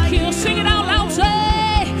is like you. Sing it out loud,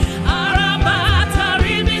 say. Arabata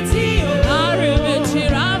ribiti. Aribiti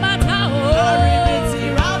rabatao. Aribiti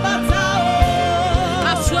rabatao.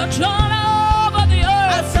 I've searched all over the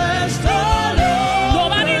earth. I've searched all over.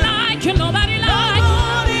 Nobody like you. Nobody like you.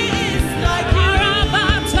 Nobody is like you.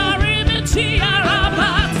 Arabata ribiti.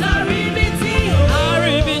 Arabata ribiti.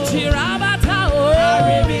 Aribiti rabatao.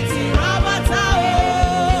 Aribiti rabatao.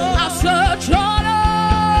 I've searched all over.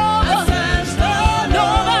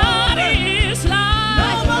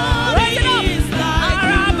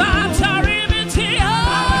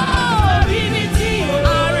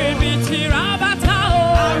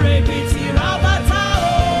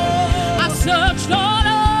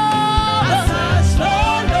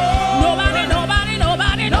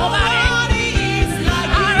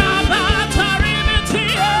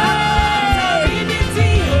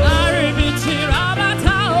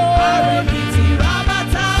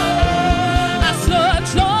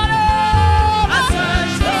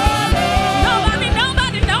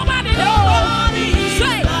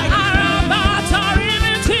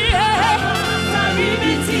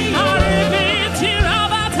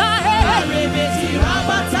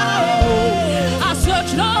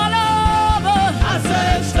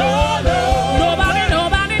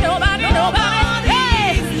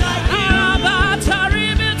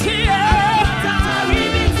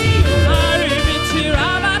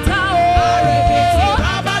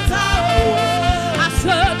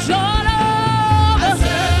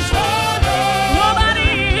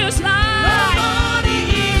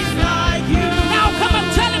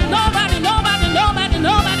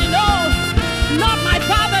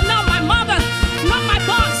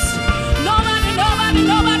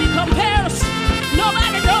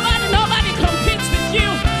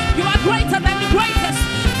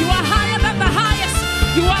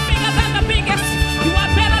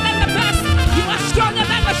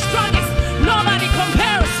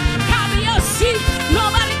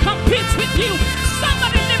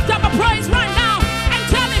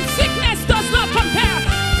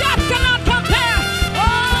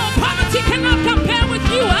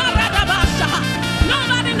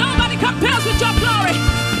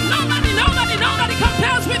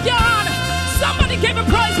 Give him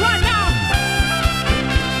praise right now.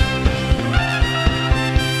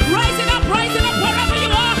 Raise it up wherever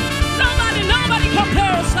you are. Nobody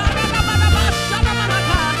compares.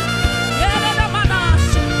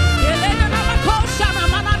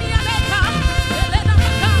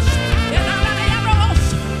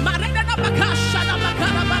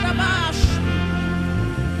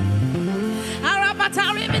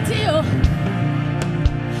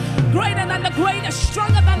 Greater than the greatest,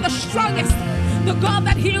 stronger than the strongest. The God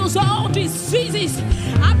that heals all diseases.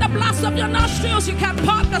 At the blast of your nostrils, you can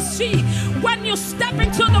part the sea. When you step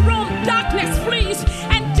into the room, darkness flees,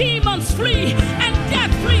 and demons flee, and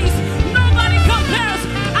death flees. Nobody compares.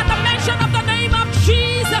 At the mention of the name of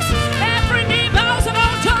Jesus, every knee bows and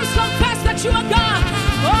all tongues confess that you are God.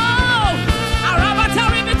 Oh, Arabata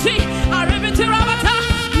ribiti, Aribiti rabata.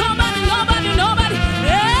 Nobody.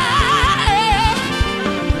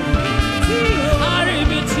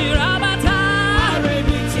 Aribiti rabata.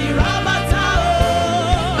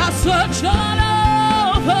 Search all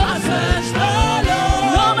over.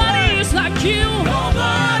 Nobody is like you.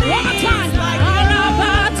 One more time.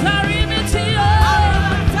 Arabata ribiti.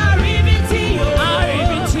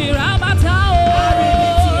 Aribiti rabata.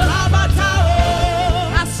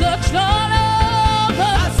 I searched all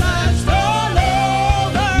over.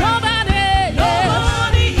 Nobody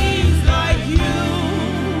is like you.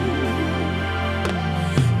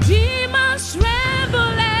 Demons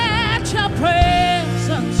tremble at your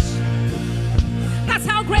presence. That's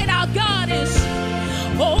how great our God is.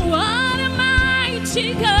 Oh, what a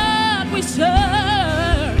mighty God we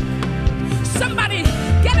serve. Somebody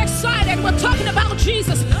get excited. We're talking about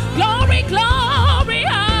Jesus. Glory, glory,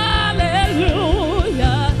 hallelujah.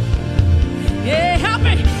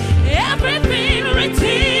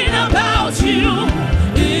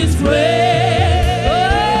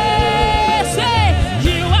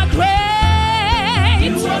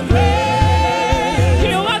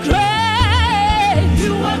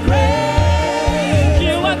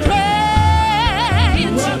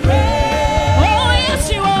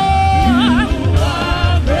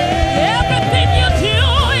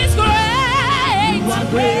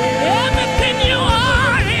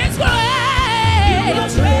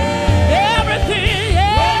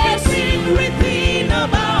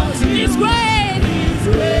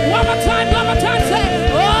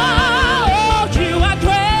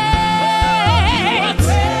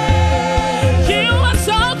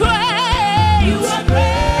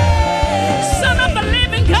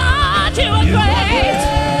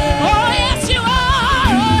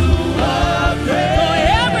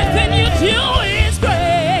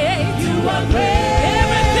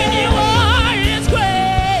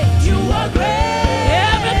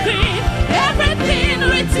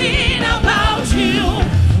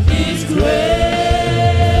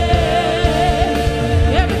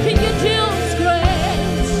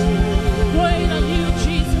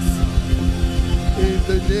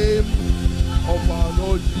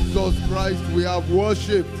 Jesus Christ we have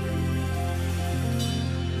worshipped.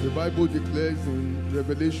 The Bible declares in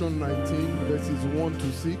Revelation 19 verses 1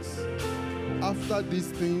 to 6, after these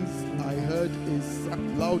things I heard a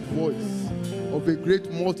loud voice of a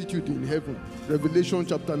great multitude in heaven, Revelation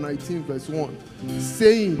chapter 19 verse 1,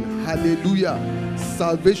 saying, Hallelujah,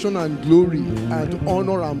 salvation and glory and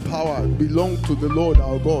honor and power belong to the Lord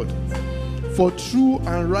our God. For true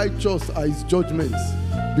and righteous are his judgments,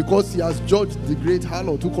 because he has judged the great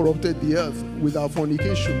harlot who corrupted the earth with her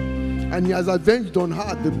fornication, and he has avenged on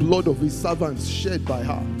her the blood of his servants shed by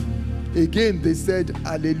her. Again they said,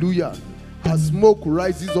 Hallelujah, as smoke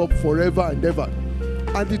rises up forever and ever.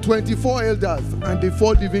 And the 24 elders and the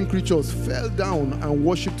 4 living creatures fell down and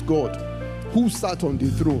worshipped God, who sat on the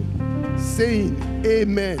throne, saying,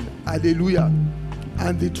 Amen, Hallelujah.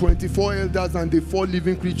 And the 24 elders and the 4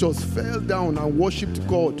 living creatures fell down and worshipped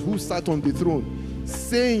God, who sat on the throne,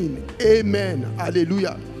 saying, Amen,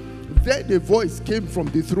 Hallelujah. Then a voice came from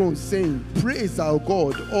the throne saying, Praise our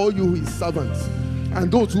God, all you his servants,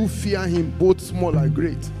 and those who fear him, both small and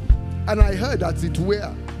great. And I heard as it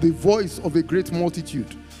were the voice of a great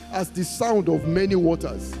multitude, as the sound of many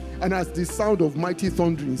waters, and as the sound of mighty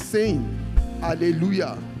thundering, saying,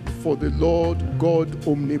 Hallelujah, for the Lord God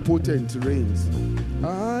omnipotent reigns.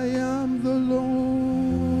 I am the Lord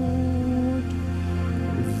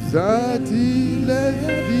that healeth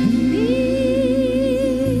thee.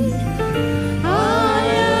 I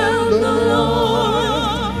am the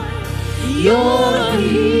Lord, your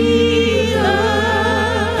healer.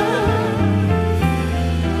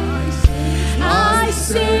 I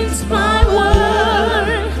sent my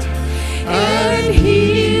word and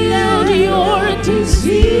healed your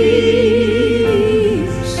disease.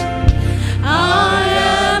 I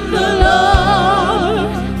am the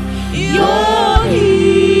Lord, your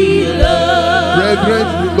healer. Brethren,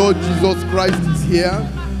 the Lord Jesus Christ is here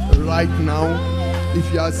right now. If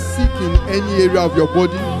you are sick in any area of your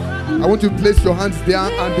body, I want you to place your hands there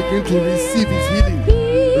and begin to receive his healing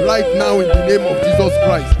right now in the name of Jesus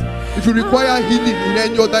Christ. If you require healing in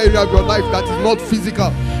any other area of your life that is not physical,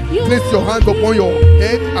 place your hands upon your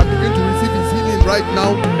head and begin to receive his healing right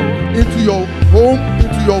now into your home,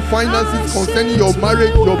 into your finances, concerning your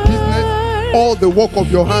marriage, your business, all the work of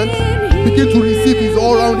your hands. Begin to receive his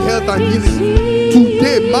all-round health and healing.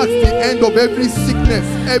 Today marks the end of every sickness,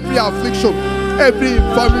 every affliction, every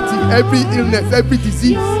infirmity, every illness, every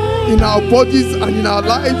disease in our bodies and in our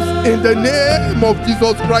lives, in the name of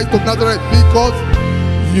Jesus Christ of Nazareth, because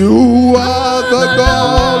you are the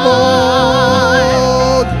God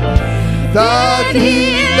that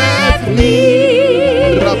healeth me.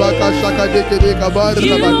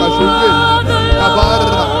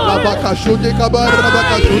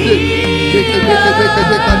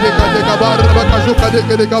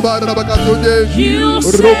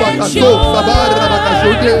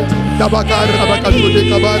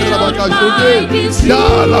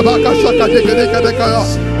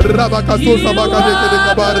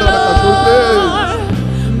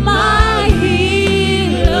 My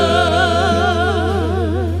healer.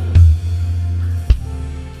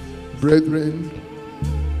 Brethren,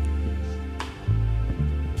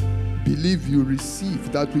 believe you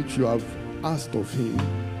receive that which you have asked of him,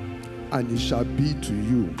 and it shall be to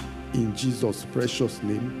you in Jesus' precious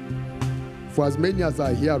name. For as many as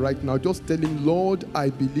are here right now, just tell him, Lord, I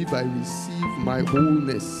believe I receive my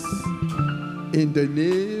wholeness in the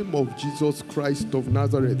name of Jesus Christ of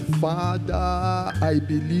Nazareth. Father, I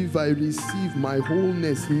believe I receive my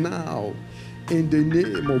wholeness now in the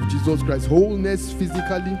name of Jesus Christ. Wholeness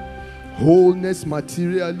physically, wholeness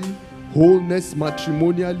materially, wholeness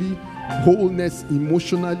matrimonially, wholeness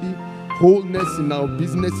emotionally, wholeness in our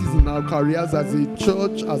businesses, in our careers, as a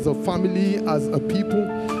church, as a family, as a people.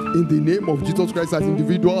 In the name of Jesus Christ, as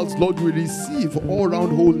individuals, Lord, we receive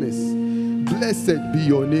all-round wholeness. Blessed be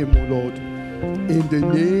your name, O Lord. In the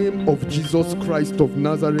name of Jesus Christ of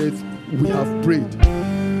Nazareth, we have prayed.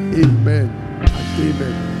 Amen and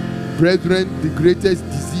amen. Brethren, the greatest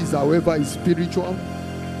disease, however, is spiritual.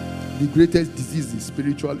 The greatest disease is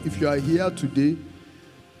spiritual. If you are here today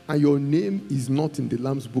and your name is not in the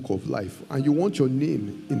Lamb's Book of Life, and you want your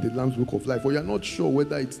name in the Lamb's Book of Life, or you're not sure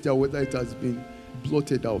whether it's there, whether it has been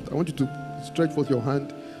blotted out, I want you to stretch forth your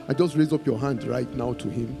hand and just raise up your hand right now to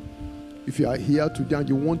him. If you are here today and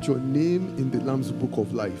you want your name in the Lamb's Book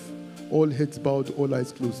of Life, all heads bowed, all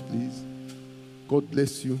eyes closed, please. God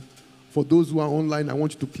bless you. For those who are online, I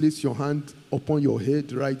want you to place your hand upon your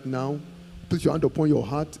head right now. Place your hand upon your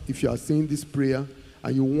heart if you are saying this prayer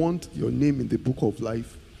and you want your name in the Book of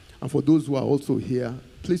Life. And for those who are also here,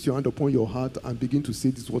 place your hand upon your heart and begin to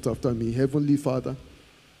say this word after me. Heavenly Father,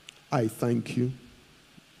 I thank you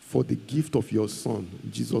for the gift of your Son,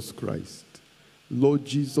 Jesus Christ. Lord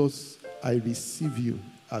Jesus, I receive you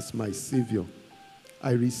as my Savior.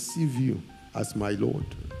 I receive you as my Lord.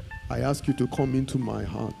 I ask you to come into my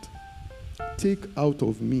heart. Take out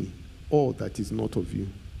of me all that is not of you.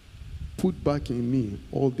 Put back in me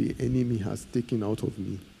all the enemy has taken out of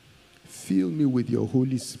me. Fill me with your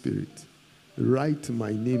Holy Spirit. Write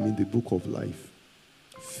my name in the book of life.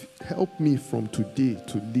 Help me from today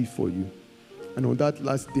to live for you. And on that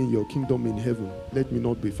last day in your kingdom in heaven, let me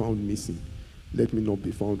not be found missing. Let me not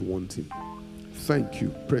be found wanting. Thank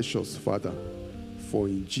you, precious Father, for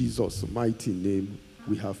in Jesus' mighty name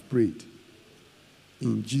we have prayed.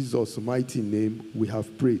 In Jesus' mighty name we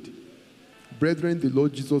have prayed. Brethren, the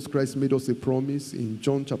Lord Jesus Christ made us a promise in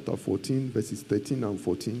John chapter 14, verses 13 and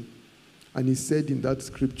 14. And he said in that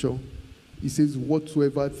scripture, he says,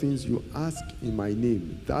 whatsoever things you ask in my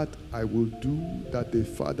name, that I will do, that the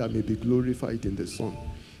Father may be glorified in the Son.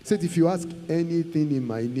 He said, if you ask anything in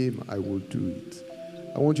my name, I will do it.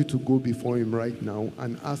 I want you to go before him right now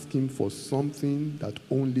and ask him for something that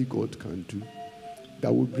only God can do,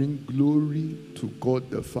 that will bring glory to God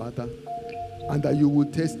the Father, and that you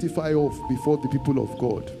will testify of before the people of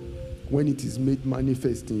God when it is made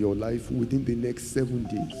manifest in your life within the next 7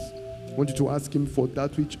 days. I want you to ask him for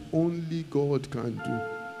that which only God can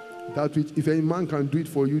do. That which, if any man can do it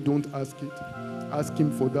for you, don't ask it. Ask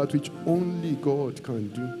him for that which only God can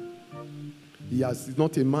do. He is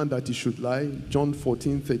not a man that he should lie. John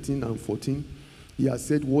 14, 13 and 14. He has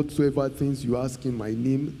said, whatsoever things you ask in my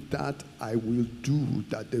name, that I will do,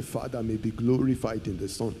 that the Father may be glorified in the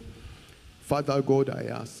Son. Father God, I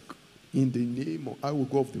ask, in the name of, I will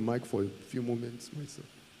go off the mic for a few moments myself.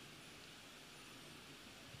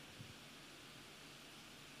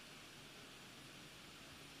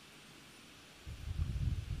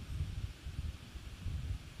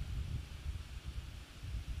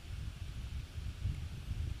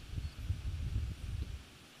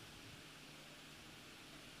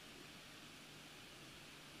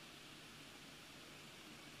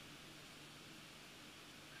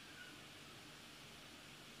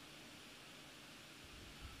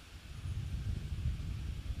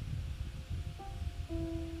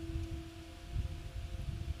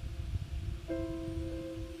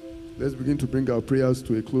 Let's begin to bring our prayers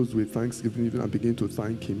to a close with thanksgiving and begin to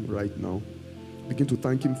thank him right now. Begin to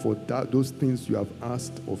thank him for those things you have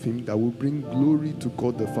asked of him that will bring glory to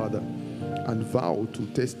God the Father, and vow to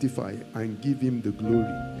testify and give him the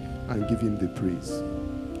glory and give him the praise.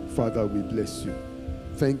 Father, we bless you.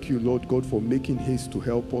 Thank you, Lord God, for making haste to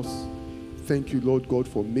help us. Thank you, Lord God,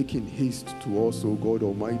 for making haste to us, O God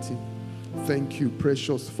Almighty. Thank you,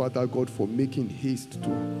 precious Father God, for making haste to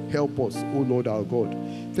help us, O Lord our God.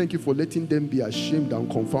 Thank you for letting them be ashamed and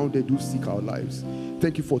confounded who seek our lives.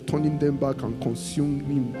 Thank you for turning them back and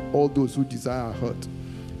consuming all those who desire our hurt.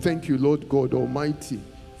 Thank you, Lord God Almighty,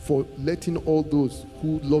 for letting all those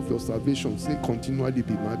who love your salvation say continually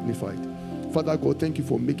be magnified. Father God, thank you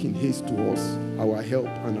for making haste to us, our help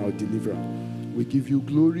and our deliverer. We give you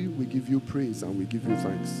glory, we give you praise, and we give you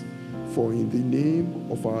thanks. For in the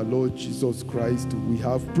name of our Lord Jesus Christ, we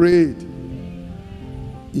have prayed.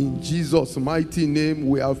 In Jesus' mighty name,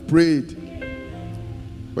 we have prayed.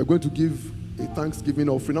 We're going to give a thanksgiving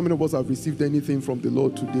offering. How many of us have received anything from the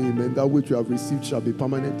Lord today? Amen. That which you have received shall be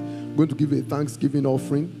permanent. We're going to give a thanksgiving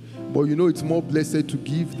offering. But you know it's more blessed to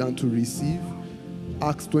give than to receive.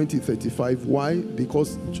 Acts 20:35. Why?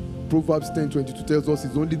 Because Proverbs 10:22 tells us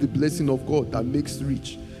it's only the blessing of God that makes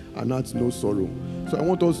rich and adds no sorrow. So I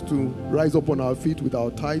want us to rise up on our feet with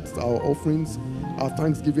our tithes, our offerings, our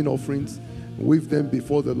thanksgiving offerings, wave them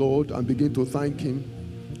before the Lord and begin to thank him.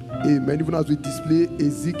 Amen. Even as we display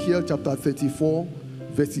Ezekiel chapter 34,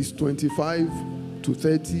 verses 25 to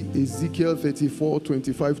 30. Ezekiel 34,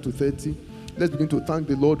 25 to 30. Let's begin to thank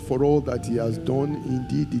the Lord for all that he has done.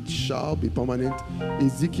 Indeed, it shall be permanent.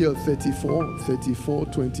 Ezekiel 34,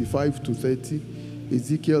 25 to 30.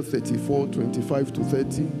 Ezekiel 34, 25 to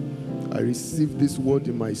 30. I receive this word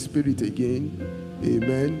in my spirit again.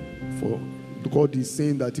 Amen. For God is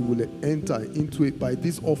saying that he will enter into it by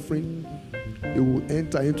this offering. He will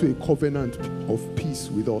enter into a covenant of peace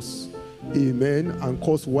with us. Amen. And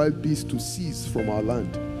cause wild beasts to cease from our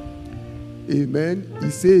land. Amen. He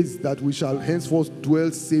says that we shall henceforth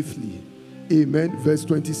dwell safely. Amen. Verse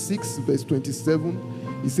 26, verse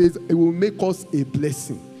 27. He says, it will make us a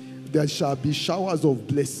blessing. There shall be showers of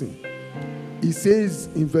blessing. He says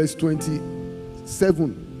in verse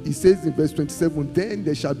 27, then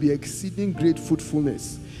there shall be exceeding great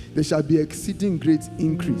fruitfulness. There shall be exceeding great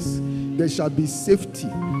increase. There shall be safety.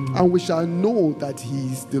 And we shall know that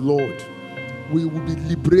he is the Lord. we will be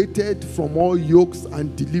liberated from all yokes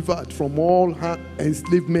and delivered from all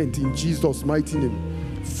enslavement in Jesus' mighty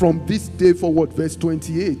name. From this day forward, verse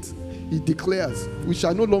 28, he declares, we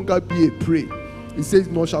shall no longer be a prey. He says,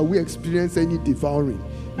 nor shall we experience any devouring.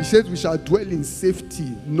 He says, we shall dwell in safety.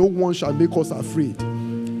 No one shall make us afraid.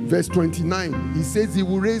 Verse 29, he says, he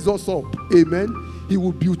will raise us up. Amen. He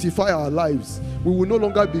will beautify our lives. We will no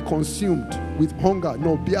longer be consumed with hunger,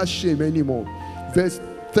 nor be ashamed anymore. Verse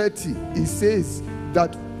 30, he says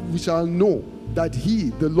that we shall know that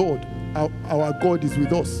he, the Lord, our God, is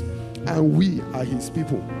with us, and we are his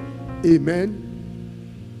people. Amen.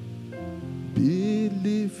 Be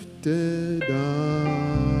lifted up.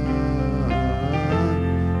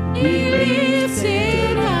 Be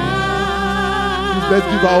lifted high. Let's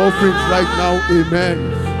give our offerings right now. Amen.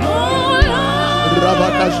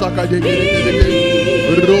 Rabakashaka de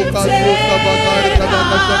Roka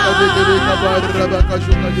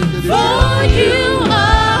For you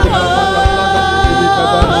are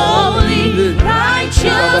holy,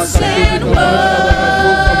 righteous and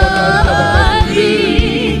worthy.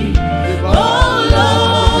 Oh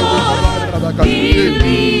Lord,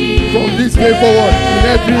 believe. From this day forward, in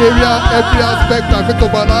every area, every aspect and faith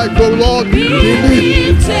of our life, oh Lord,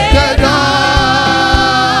 believe.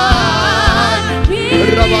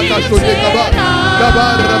 Rabakashode Kabar,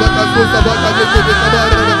 Kabar, Rabakashode Kabar,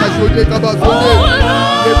 Rabakashode Kabar,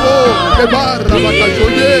 Kabar,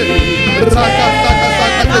 Rabakashode, Rakasaka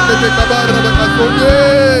Kabar, Rabakashode.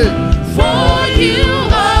 For you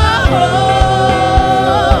are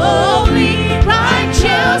holy,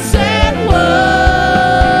 righteous and worthy.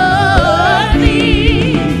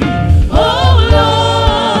 Oh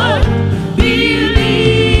Lord, be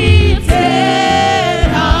lifted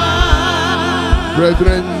high.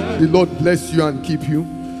 Brethren, the Lord bless you and keep you.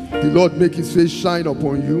 The Lord make his face shine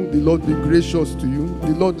upon you. The Lord be gracious to you.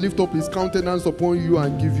 The Lord lift up his countenance upon you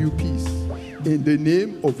and give you peace. In the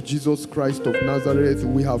name of Jesus Christ of Nazareth,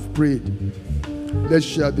 we have prayed. Let's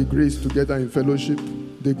share the grace together in fellowship.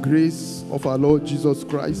 The grace of our Lord Jesus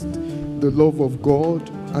Christ, the love of God,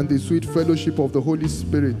 and the sweet fellowship of the Holy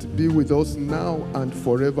Spirit be with us now and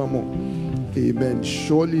forevermore. Amen.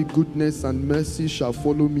 Surely goodness and mercy shall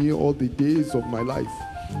follow me all the days of my life,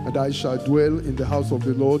 and I shall dwell in the house of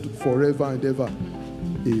the Lord forever and ever.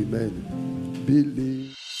 Amen.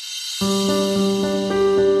 Believe.